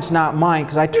that one's not mine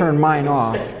because I turned mine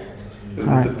off. Is this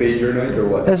the pager night or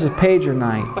what? This is pager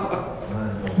night.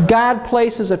 God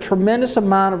places a tremendous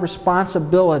amount of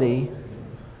responsibility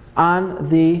on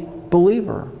the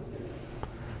believer.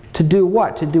 To do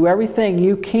what? To do everything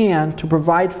you can to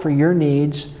provide for your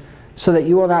needs so that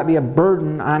you will not be a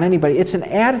burden on anybody. It's an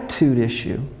attitude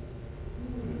issue.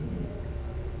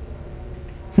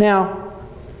 Now,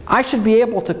 I should be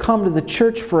able to come to the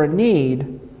church for a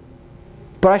need,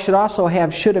 but I should also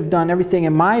should have done everything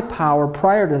in my power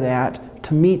prior to that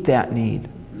to meet that need.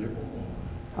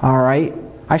 All right?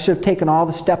 I should have taken all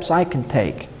the steps I can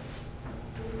take.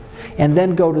 and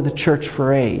then go to the church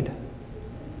for aid.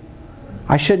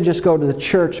 I shouldn't just go to the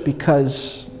church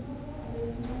because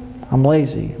I'm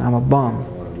lazy and I'm a bum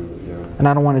and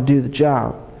I don't want to do the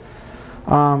job.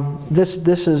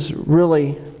 This is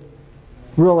really,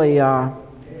 I'll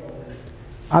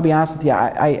be honest with you,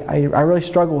 I really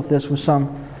struggle with this with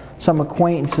some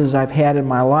acquaintances I've had in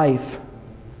my life.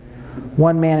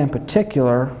 One man in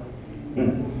particular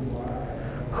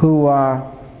who,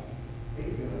 I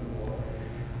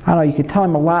don't know, you could tell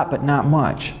him a lot but not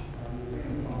much,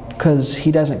 because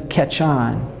he doesn't catch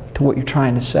on to what you're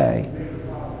trying to say.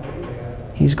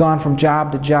 He's gone from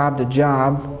job to job to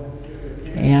job,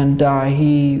 and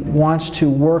he wants to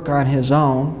work on his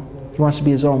own. He wants to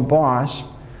be his own boss,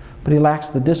 but he lacks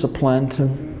the discipline to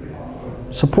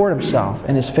support himself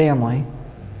and his family.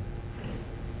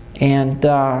 And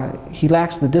he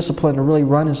lacks the discipline to really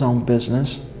run his own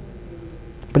business.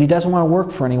 But he doesn't want to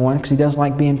work for anyone because he doesn't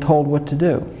like being told what to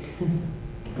do.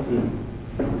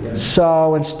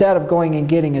 So instead of going and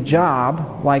getting a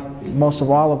job, like most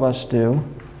of all of us do,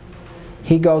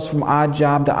 he goes from odd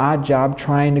job to odd job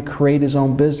trying to create his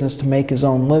own business to make his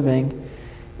own living.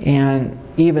 And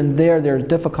even there are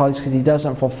difficulties because he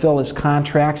doesn't fulfill his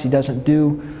contracts. He doesn't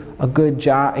do a good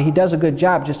job. He does a good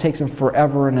job, it just takes him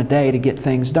forever and a day to get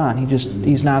things done.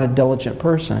 He's not a diligent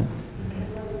person.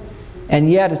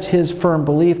 And yet it's his firm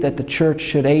belief that the church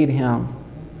should aid him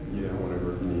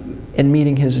in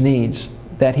meeting his needs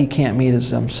that he can't meet as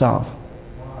himself.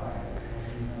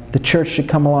 The church should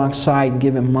come alongside and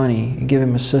give him money, and give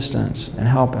him assistance, and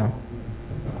help him.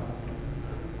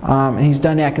 And he's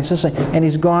done that consistently. And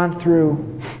he's gone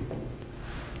through,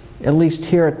 at least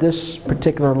here at this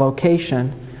particular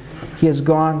location, he has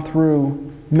gone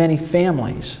through many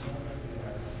families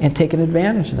and taken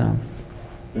advantage of them.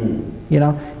 You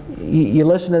know, you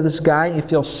listen to this guy, you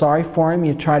feel sorry for him,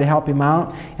 you try to help him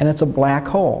out, and it's a black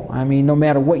hole. I mean, no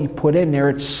matter what you put in there,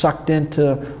 it's sucked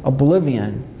into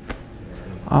oblivion.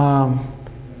 And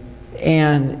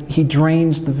he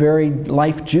drains the very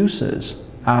life juices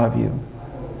out of you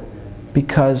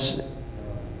because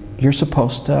you're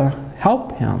supposed to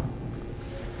help him.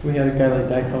 We had a guy like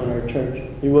that come to our church.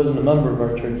 He wasn't a member of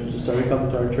our church, he just started coming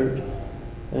to our church.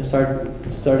 And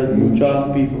started to mooch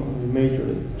off people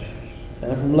majorly.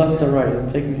 And from left to right, and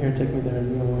take me here, take me there,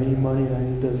 and I need money, and I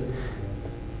need this.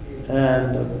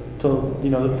 And told,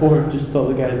 the board just told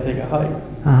the guy to take a hike.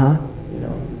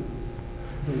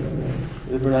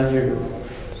 We're not here to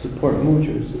support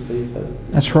moochers, as they said.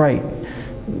 That's right.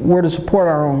 We're to support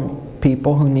our own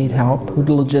people who need help, who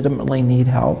legitimately need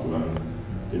help.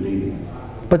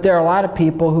 But there are a lot of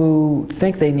people who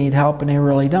think they need help and they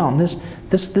really don't.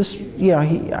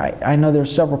 I know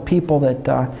there's several people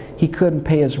that he couldn't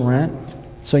pay his rent,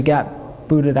 so he got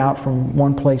booted out from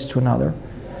one place to another.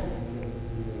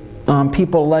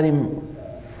 People let him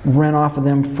rent off of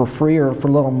them for free or for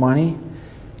little money.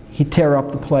 He'd tear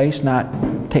up the place,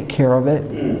 not take care of it.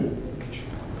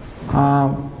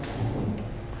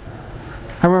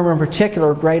 I remember in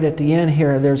particular, right at the end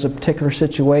here, there's a particular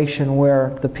situation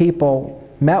where the people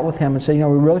met with him and said, we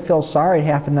really feel sorry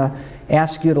having to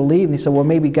ask you to leave. And he said, well,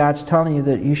 maybe God's telling you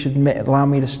that you should allow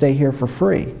me to stay here for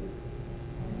free.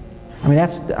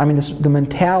 The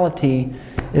mentality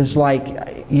is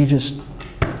like it's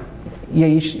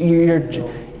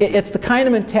the kind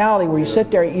of mentality where you sit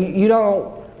there,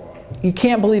 you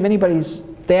can't believe anybody's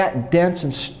that dense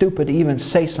and stupid to even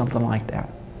say something like that.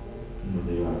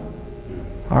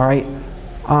 All right.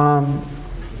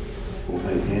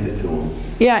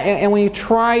 Yeah, and when you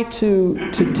try to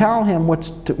tell him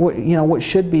what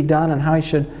should be done and how he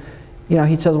should,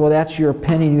 he says, well, that's your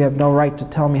opinion. You have no right to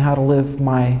tell me how to live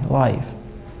my life.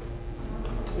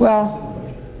 Well,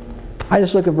 I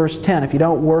just look at verse 10. If you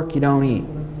don't work, you don't eat.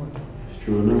 It's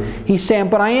true enough. He's saying,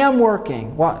 but I am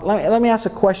working. Well, let me ask a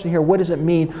question here. What does it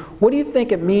mean? What do you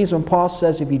think it means when Paul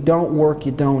says, if you don't work,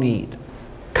 you don't eat?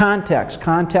 Context.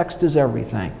 Context is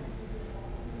everything.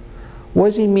 What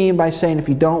does he mean by saying if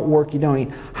you don't work, you don't eat?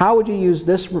 How would you use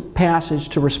this passage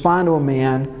to respond to a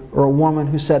man or a woman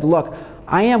who said, look,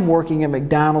 I am working at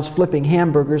McDonald's flipping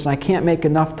hamburgers and I can't make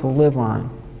enough to live on?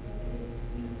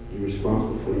 You're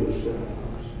responsible for yourself.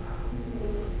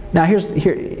 Now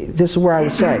this is where I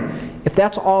would say, if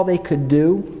that's all they could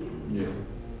do,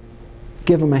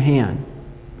 give them a hand.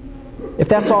 If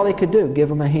that's all they could do, give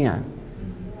them a hand.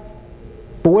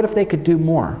 But what if they could do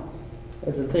more?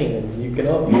 That's the thing, and you can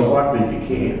help. I think you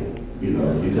can. You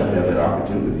have to have that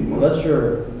opportunity. Unless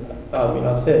you're,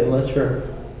 I'll say it, unless you're a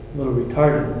little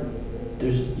retarded,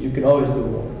 you can always do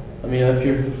more. If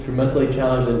you're mentally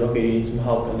challenged, then okay, you need some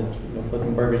help, and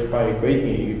flipping burgers is probably a great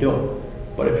thing that you're doing.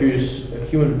 But if you're just a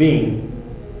human being,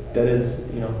 that is,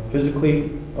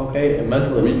 physically okay and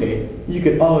mentally okay, you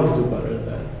could always do better than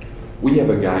that. We have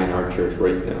a guy in our church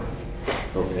right now,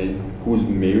 okay, who's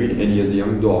married and he has a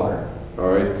young daughter, all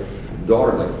right?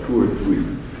 Daughter like 2 or 3.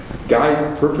 Guy's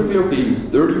perfectly okay, he's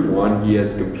 31, he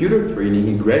has computer training,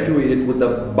 he graduated with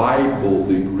a Bible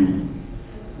degree.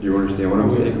 Do you understand what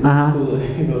I'm saying?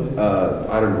 Uh-huh.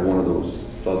 I don't know, one of those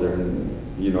southern,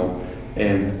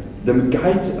 and the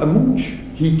guy's a mooch.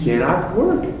 He cannot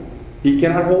work. He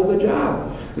cannot hold a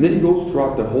job. And then he goes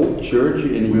throughout the whole church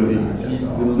and he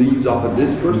leaves off of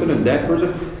this person and that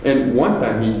person. And one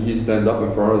time he stands up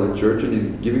in front of the church and he's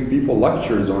giving people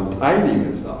lectures on tithing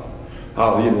and stuff.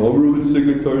 How, I'm really sick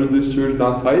and tired of this church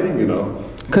not tithing enough.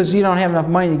 Because you don't have enough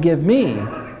money to give me.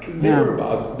 They were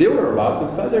about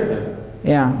to feather him.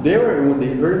 Yeah. When they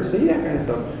heard him say that kind of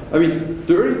stuff. I mean,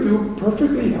 32,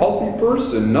 perfectly healthy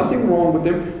person, nothing wrong with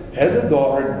him, has a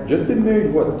daughter, just been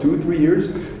married, 2 or 3 years,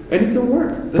 and he still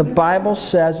work. The Bible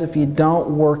says if you don't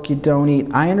work, you don't eat.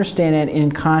 I understand that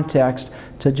in context.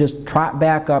 To just trot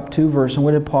back up 2 verses, and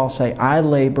what did Paul say? I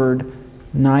labored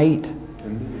night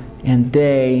and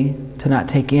day to not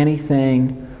take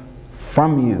anything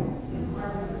from you.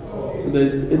 So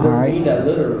it doesn't mean that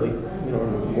literally,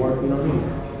 work,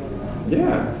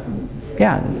 Yeah.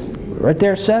 Yeah, right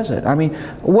there says it. I mean,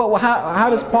 how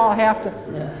does Paul have to?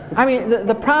 I mean,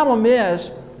 the problem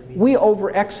is we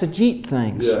over-exegete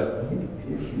things. Yeah.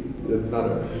 That's not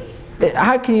a...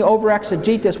 How can you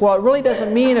over-exegete this? Well, it really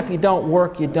doesn't mean if you don't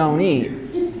work, you don't eat.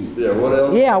 Yeah, what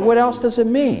else? Yeah, what else does it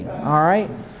mean? All right?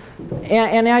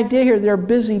 And the idea here, they're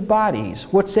busy bodies.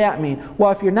 What's that mean?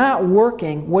 Well, if you're not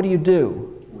working, what do?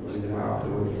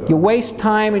 You waste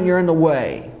time and you're in the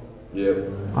way. Yep.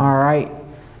 All right?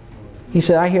 He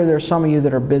said, I hear there's some of you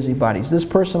that are busybodies. This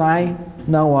person I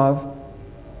know of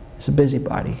is a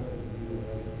busybody.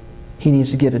 He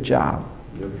needs to get a job.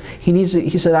 Yep.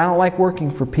 He said, I don't like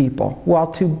working for people.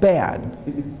 Well, too bad.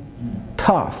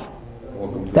 Tough.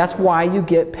 That's why you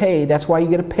get paid. That's why you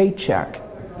get a paycheck.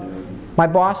 My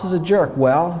boss is a jerk.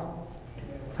 Well,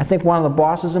 I think one of the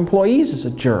boss's employees is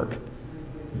a jerk.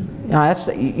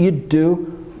 You do.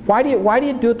 Why do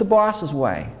you do it the boss's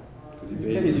way?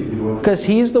 Because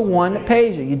he's the one that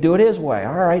pays you. You do it his way.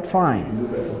 All right, fine.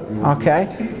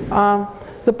 Okay?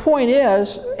 The point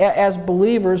is, as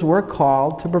believers, we're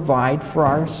called to provide for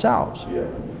ourselves.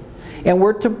 And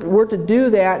we're to do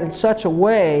that in such a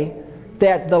way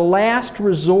that the last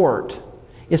resort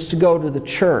is to go to the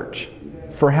church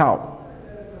for help.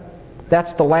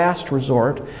 That's the last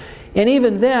resort. And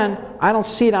even then, I don't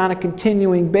see it on a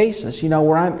continuing basis,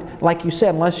 where I'm, like you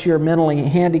said, unless you're mentally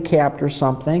handicapped or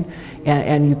something,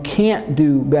 and you can't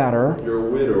do better. You're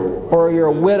a widow. Or you're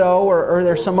a widow, or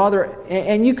there's some other,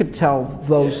 and you could tell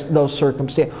those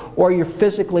circumstances. Or you're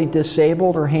physically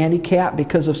disabled or handicapped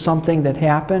because of something that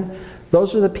happened.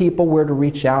 Those are the people we're to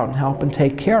reach out and help and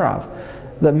take care of.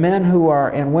 The men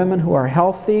and women who are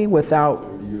healthy without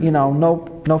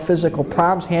no physical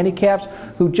problems, handicaps,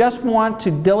 who just want to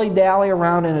dilly-dally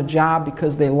around in a job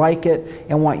because they like it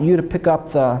and want you to pick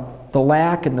up the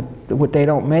lack and what they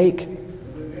don't make.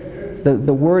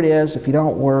 The word is, if you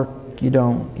don't work, you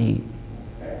don't eat.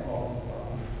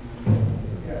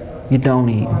 You don't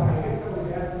eat.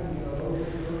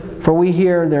 For we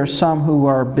hear there's some who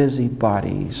are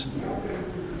busybodies.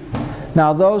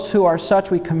 Now those who are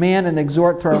such we command and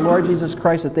exhort through our Lord Jesus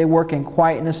Christ that they work in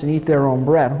quietness and eat their own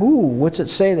bread. What's it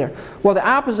say there? Well, the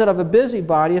opposite of a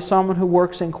busybody is someone who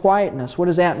works in quietness. What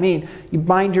does that mean? You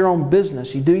mind your own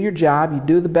business. You do your job. You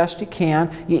do the best you can.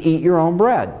 You eat your own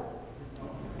bread.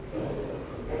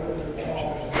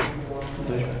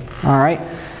 All right.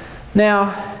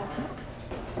 Now,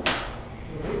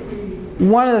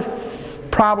 one of the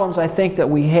problems I think that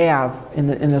we have in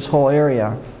this whole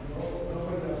area,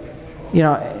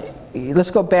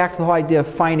 let's go back to the whole idea of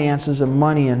finances and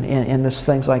money and this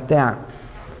things like that.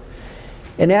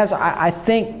 And as I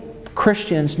think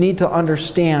Christians need to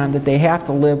understand that they have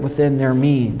to live within their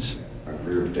means. I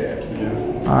agree with that.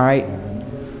 Yeah. All right.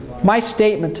 My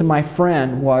statement to my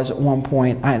friend was at one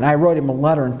point, and I wrote him a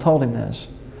letter and told him this.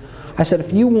 I said,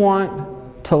 if you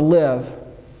want to live,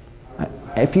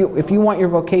 if you want your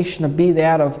vocation to be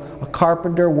that of a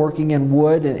carpenter working in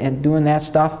wood and doing that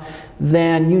stuff,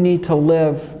 then you need to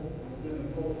live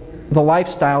the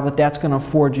lifestyle that's going to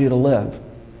afford you to live.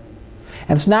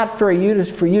 And it's not for you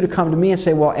to come to me and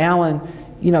say, well, Alan,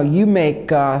 you make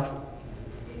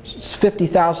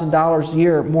 $50,000 a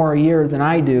year more a year than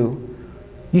I do.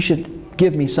 You should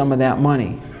give me some of that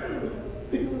money.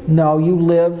 No, you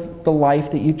live the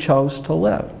life that you chose to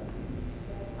live.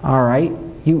 All right?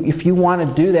 If you want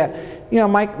to do that, you know,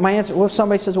 my answer, well, if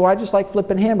somebody says, well, I just like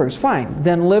flipping hamburgers, fine.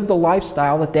 Then live the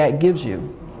lifestyle that gives you.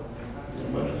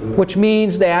 Which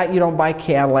means that you don't buy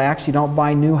Cadillacs, you don't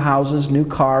buy new houses, new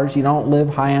cars, you don't live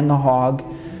high on the hog.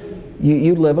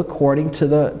 You live according to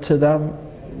the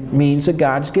means that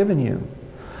God's given you.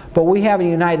 But what we have in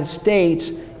the United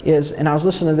States is, and I was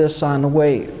listening to this on the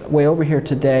way over here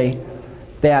today,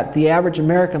 that the average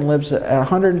American lives at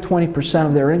 120%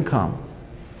 of their income.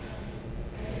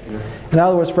 In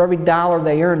other words, for every dollar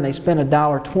they earn, they spend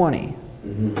 $1.20.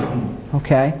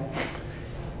 Okay?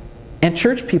 And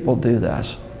church people do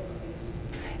this.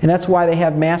 And that's why they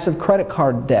have massive credit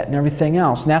card debt and everything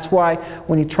else. And that's why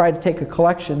when you try to take a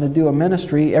collection to do a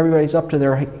ministry, everybody's up to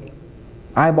their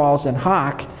eyeballs in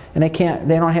hock, and they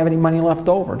don't have any money left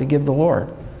over to give the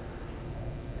Lord.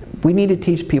 We need to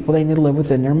teach people they need to live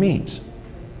within their means.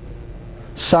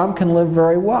 Some can live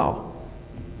very well.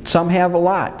 Some have a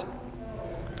lot.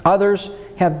 Others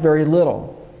have very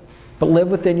little. But live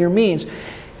within your means.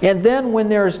 And then when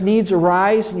there's needs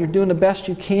arise and you're doing the best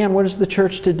you can, what is the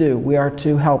church to do? We are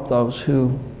to help those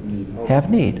who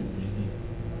have need.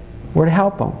 We're to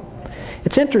help them.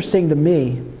 It's interesting to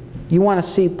me, you want to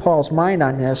see Paul's mind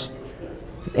on this,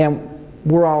 and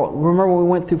remember when we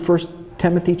went through 1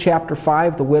 Timothy chapter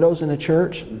 5, the widows in the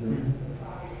church?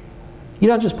 You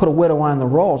don't just put a widow on the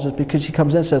rolls just because she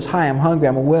comes in and says, hi, I'm hungry,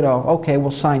 I'm a widow. Okay,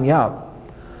 we'll sign you up.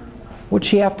 What'd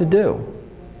she have to do?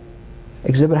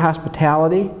 Exhibit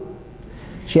hospitality.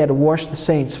 She had to wash the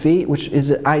saints' feet, which is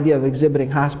the idea of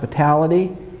exhibiting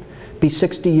hospitality. Be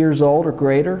 60 years old or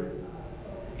greater.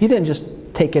 You didn't just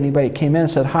take anybody that came in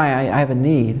and said, hi, I have a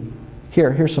need.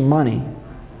 Here's some money.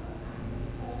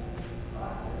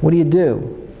 What do you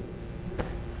do?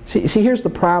 See, here's the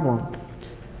problem.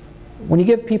 When you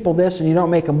give people this and you don't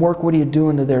make them work, what are you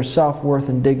doing to their self-worth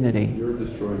and dignity? You're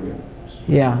destroying it.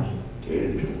 Yeah.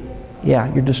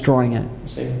 Yeah, you're destroying it.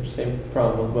 Same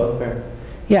problem with welfare.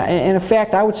 Yeah, and in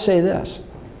fact, I would say this.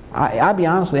 I'll be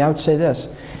honest with you, I would say this.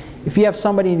 If you have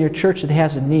somebody in your church that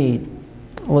has a need,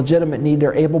 a legitimate need,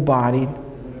 they're able-bodied,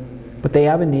 but they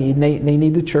have a need, and they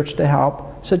need the church to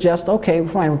help, suggest, okay,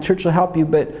 fine, the church will help you,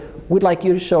 but we'd like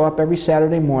you to show up every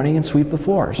Saturday morning and sweep the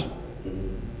floors.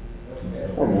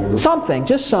 Something,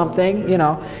 just something, you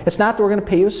know. It's not that we're going to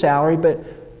pay you a salary, but,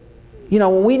 you know,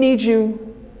 when we need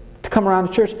you to come around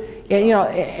to church, and, you know,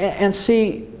 and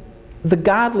see the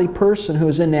godly person who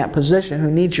is in that position,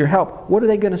 who needs your help, what are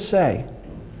they going to say?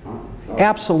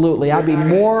 Absolutely, I'd be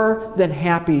more than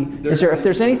happy. If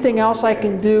there's anything else I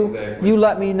can do, you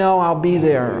let me know, I'll be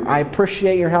there. I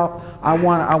appreciate your help. I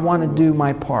want to do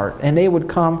my part. And they would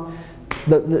come.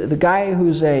 The guy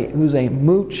who's a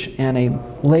mooch and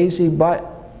a lazy butt,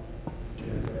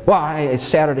 well, it's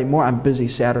Saturday morning, I'm busy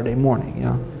Saturday morning, you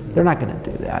know. They're not going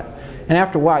to do that. And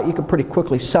after a while, you can pretty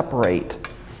quickly separate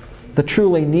the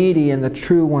truly needy and the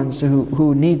true ones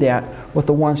who need that with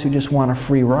the ones who just want a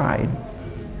free ride.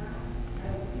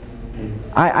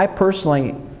 I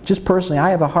personally, I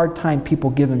have a hard time people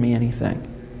giving me anything.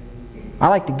 I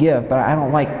like to give, but I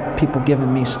don't like people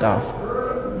giving me stuff.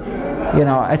 You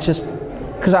know, it's just,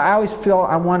 because I always feel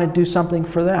I want to do something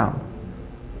for them.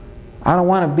 I don't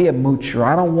want to be a moocher.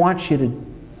 I don't want you to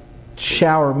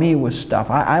shower me with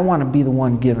stuff. I want to be the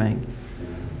one giving,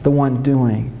 the one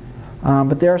doing.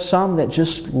 But there are some that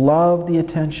just love the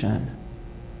attention.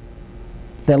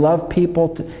 They love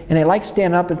people, and they like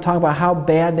standing up and talking about how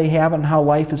bad they have it and how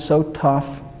life is so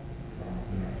tough.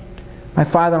 My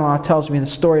father-in-law tells me the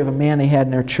story of a man they had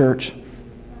in their church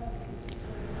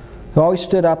who always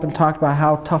stood up and talked about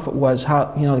how tough it was,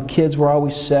 how, you know, the kids were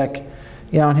always sick,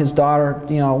 you know, and his daughter,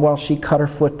 you know, well, she cut her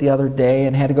foot the other day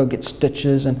and had to go get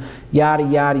stitches and yada,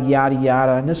 yada, yada,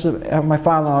 yada. And this is, my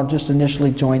father-in-law just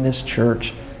initially joined this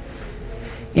church.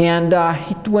 And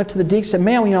he went to the deacon and said,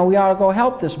 man, you know, we ought to go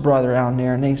help this brother out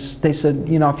there. And they said,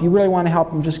 you know, if you really want to help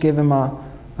him, just give him a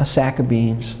sack of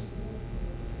beans.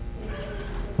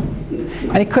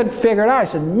 And he couldn't figure it out. I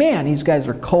said, man, these guys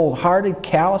are cold-hearted,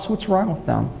 callous. What's wrong with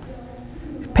them?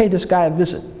 He paid this guy a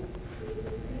visit.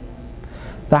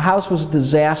 The house was a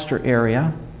disaster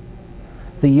area.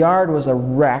 The yard was a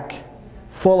wreck,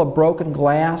 full of broken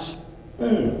glass.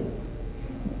 You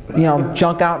know,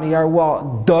 junk out in the yard.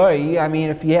 Well, duh. I mean,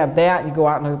 if you have that and you go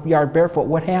out in the yard barefoot,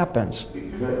 what happens?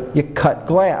 You cut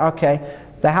glass. Okay.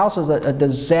 The house was a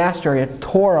disaster. It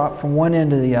tore up from one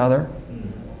end to the other.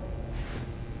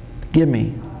 Give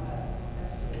me.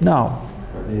 No.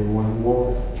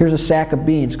 Here's a sack of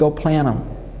beans. Go plant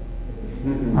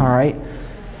them. All right.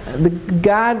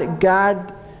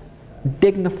 God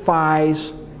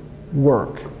dignifies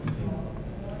work.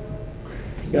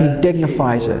 He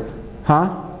dignifies it.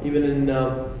 Huh? even in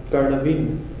Garden of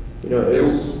Eden. You know, it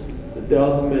was the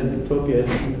ultimate utopia,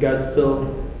 and God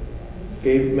still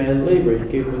gave man labor. He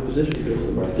gave him a position. He gave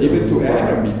him a Even to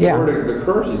Adam, before Yeah. the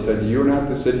curse, he said, you don't have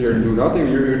to sit here and do nothing,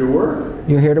 you're here to work.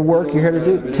 You're here to work, you're here to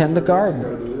do, tend the garden.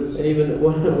 And even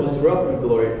once we're up in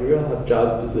glory, we all have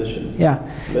jobs, positions, Yeah.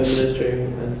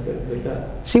 ministering, and things like that.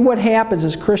 See, what happens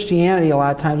is Christianity, a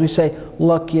lot of times we say,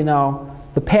 look, you know,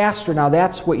 the pastor, now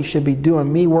that's what you should be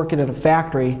doing. Me working at a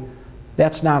factory,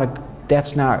 that's not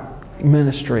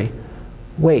ministry.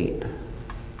 Wait.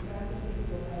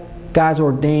 God's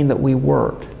ordained that we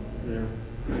work.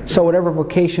 So whatever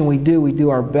vocation we do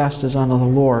our best as unto the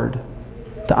Lord,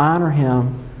 to honor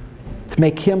Him, to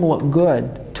make Him look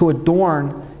good, to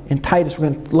adorn, in Titus,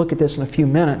 we're going to look at this in a few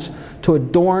minutes, to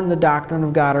adorn the doctrine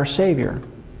of God our Savior.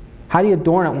 How do you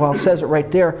adorn it? Well, it says it right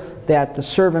there that the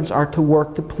servants are to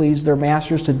work to please their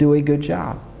masters, to do a good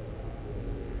job.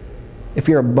 If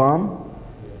you're a bum,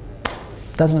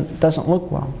 doesn't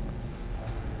look well.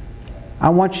 I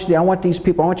want these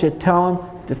people, I want you to tell them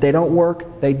if they don't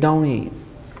work, they don't eat.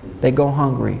 They go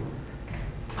hungry.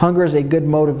 Hunger is a good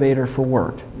motivator for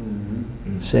work.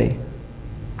 See?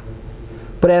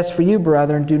 But as for you,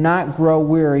 brethren, do not grow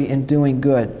weary in doing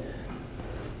good.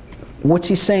 What's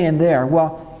he saying there?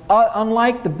 Well,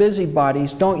 unlike the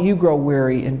busybodies, don't you grow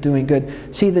weary in doing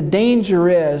good. See, the danger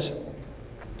is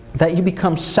that you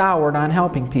become soured on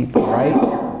helping people,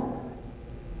 right?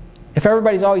 If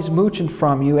everybody's always mooching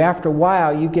from you, after a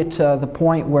while you get to the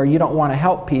point where you don't want to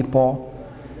help people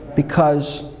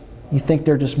because you think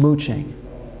they're just mooching.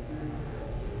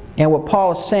 And what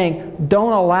Paul is saying,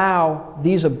 don't allow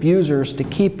these abusers to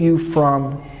keep you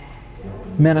from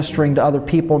ministering to other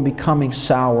people and becoming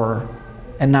sour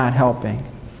and not helping.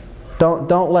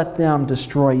 Don't let them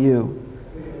destroy you.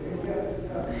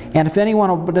 And if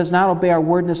anyone does not obey our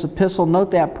word in this epistle,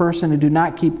 note that person and do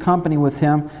not keep company with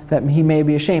him, that he may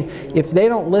be ashamed. If they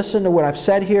don't listen to what I've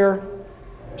said here,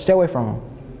 stay away from them.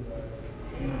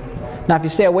 Now, if you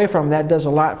stay away from them, that does a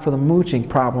lot for the mooching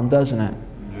problem, doesn't it?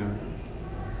 Yeah.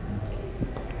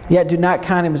 Yet do not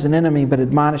count him as an enemy, but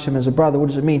admonish him as a brother. What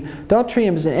does it mean? Don't treat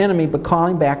him as an enemy, but call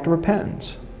him back to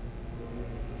repentance.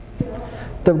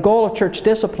 The goal of church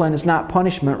discipline is not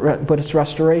punishment, but it's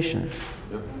restoration.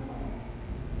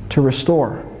 To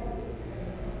restore.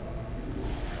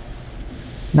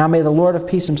 Now may the Lord of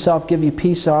peace Himself give you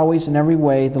peace always in every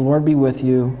way. The Lord be with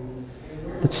you.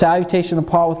 The salutation of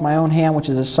Paul with my own hand, which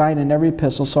is a sign in every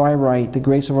epistle, so I write. The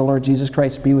grace of our Lord Jesus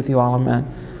Christ be with you all. Amen.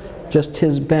 Just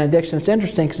his benediction. It's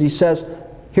interesting because he says,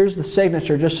 here's the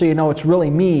signature, just so you know it's really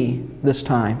me this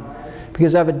time.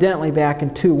 Because evidently back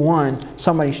in 2:1,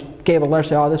 somebody gave a letter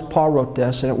saying, oh, this Paul wrote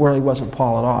this, and it really wasn't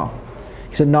Paul at all.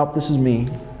 He said, nope, this is me.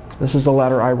 This is the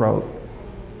letter I wrote.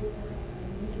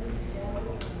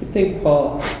 You think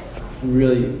Paul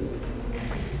really, I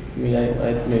mean,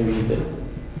 I maybe he did,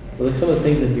 but like some of the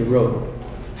things that he wrote,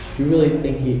 do you really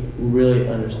think he really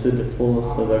understood the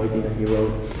fullness of everything that he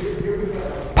wrote?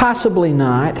 Possibly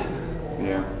not.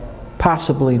 Yeah.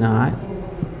 Possibly not.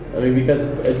 I mean, because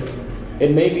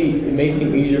it may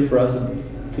seem easier for us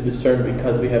to discern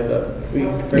because we have we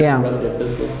compare the rest of the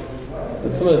epistles. But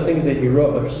some of the things that he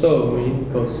wrote are so, when you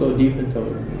go so deep into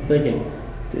them, thinking,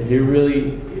 did he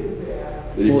really?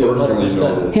 Did he personally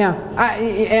know this? Yeah,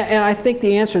 and I think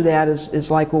the answer to that is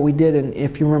like what we did in,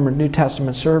 if you remember, New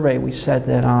Testament survey. We said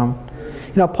that,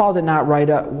 you know, Paul did not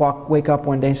wake up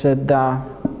one day and said, I'm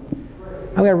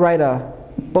going to write a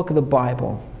book of the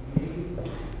Bible.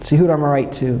 See, who do I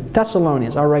write to?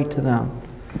 Thessalonians, I'll write to them.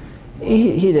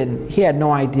 He didn't. He had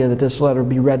no idea that this letter would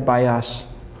be read by us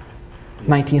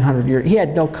 1900 years. He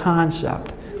had no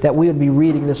concept that we would be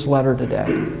reading this letter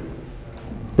today.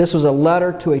 This was a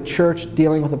letter to a church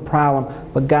dealing with a problem,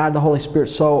 but God, the Holy Spirit,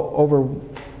 so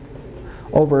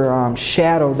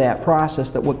overshadowed that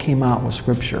process that what came out was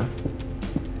Scripture.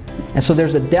 And so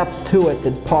there's a depth to it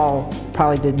that Paul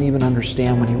probably didn't even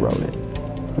understand when he wrote it.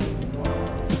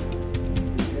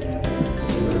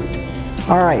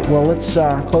 All right, well, let's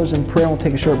close in prayer. We'll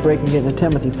take a short break and get into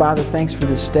Timothy. Father, thanks for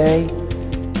this day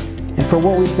and for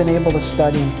what we've been able to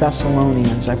study in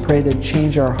Thessalonians. I pray that it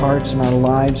change our hearts and our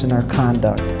lives and our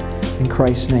conduct. In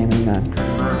Christ's name, amen.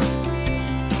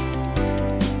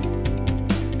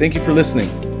 Thank you for listening.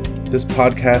 This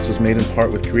podcast was made in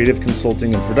part with creative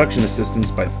consulting and production assistance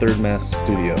by Third Mass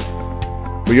Studio.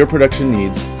 For your production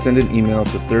needs, send an email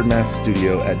to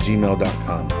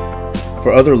thirdmassstudio@gmail.com.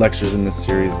 For other lectures in this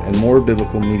series and more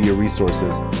biblical media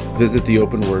resources, visit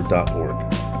theopenword.org.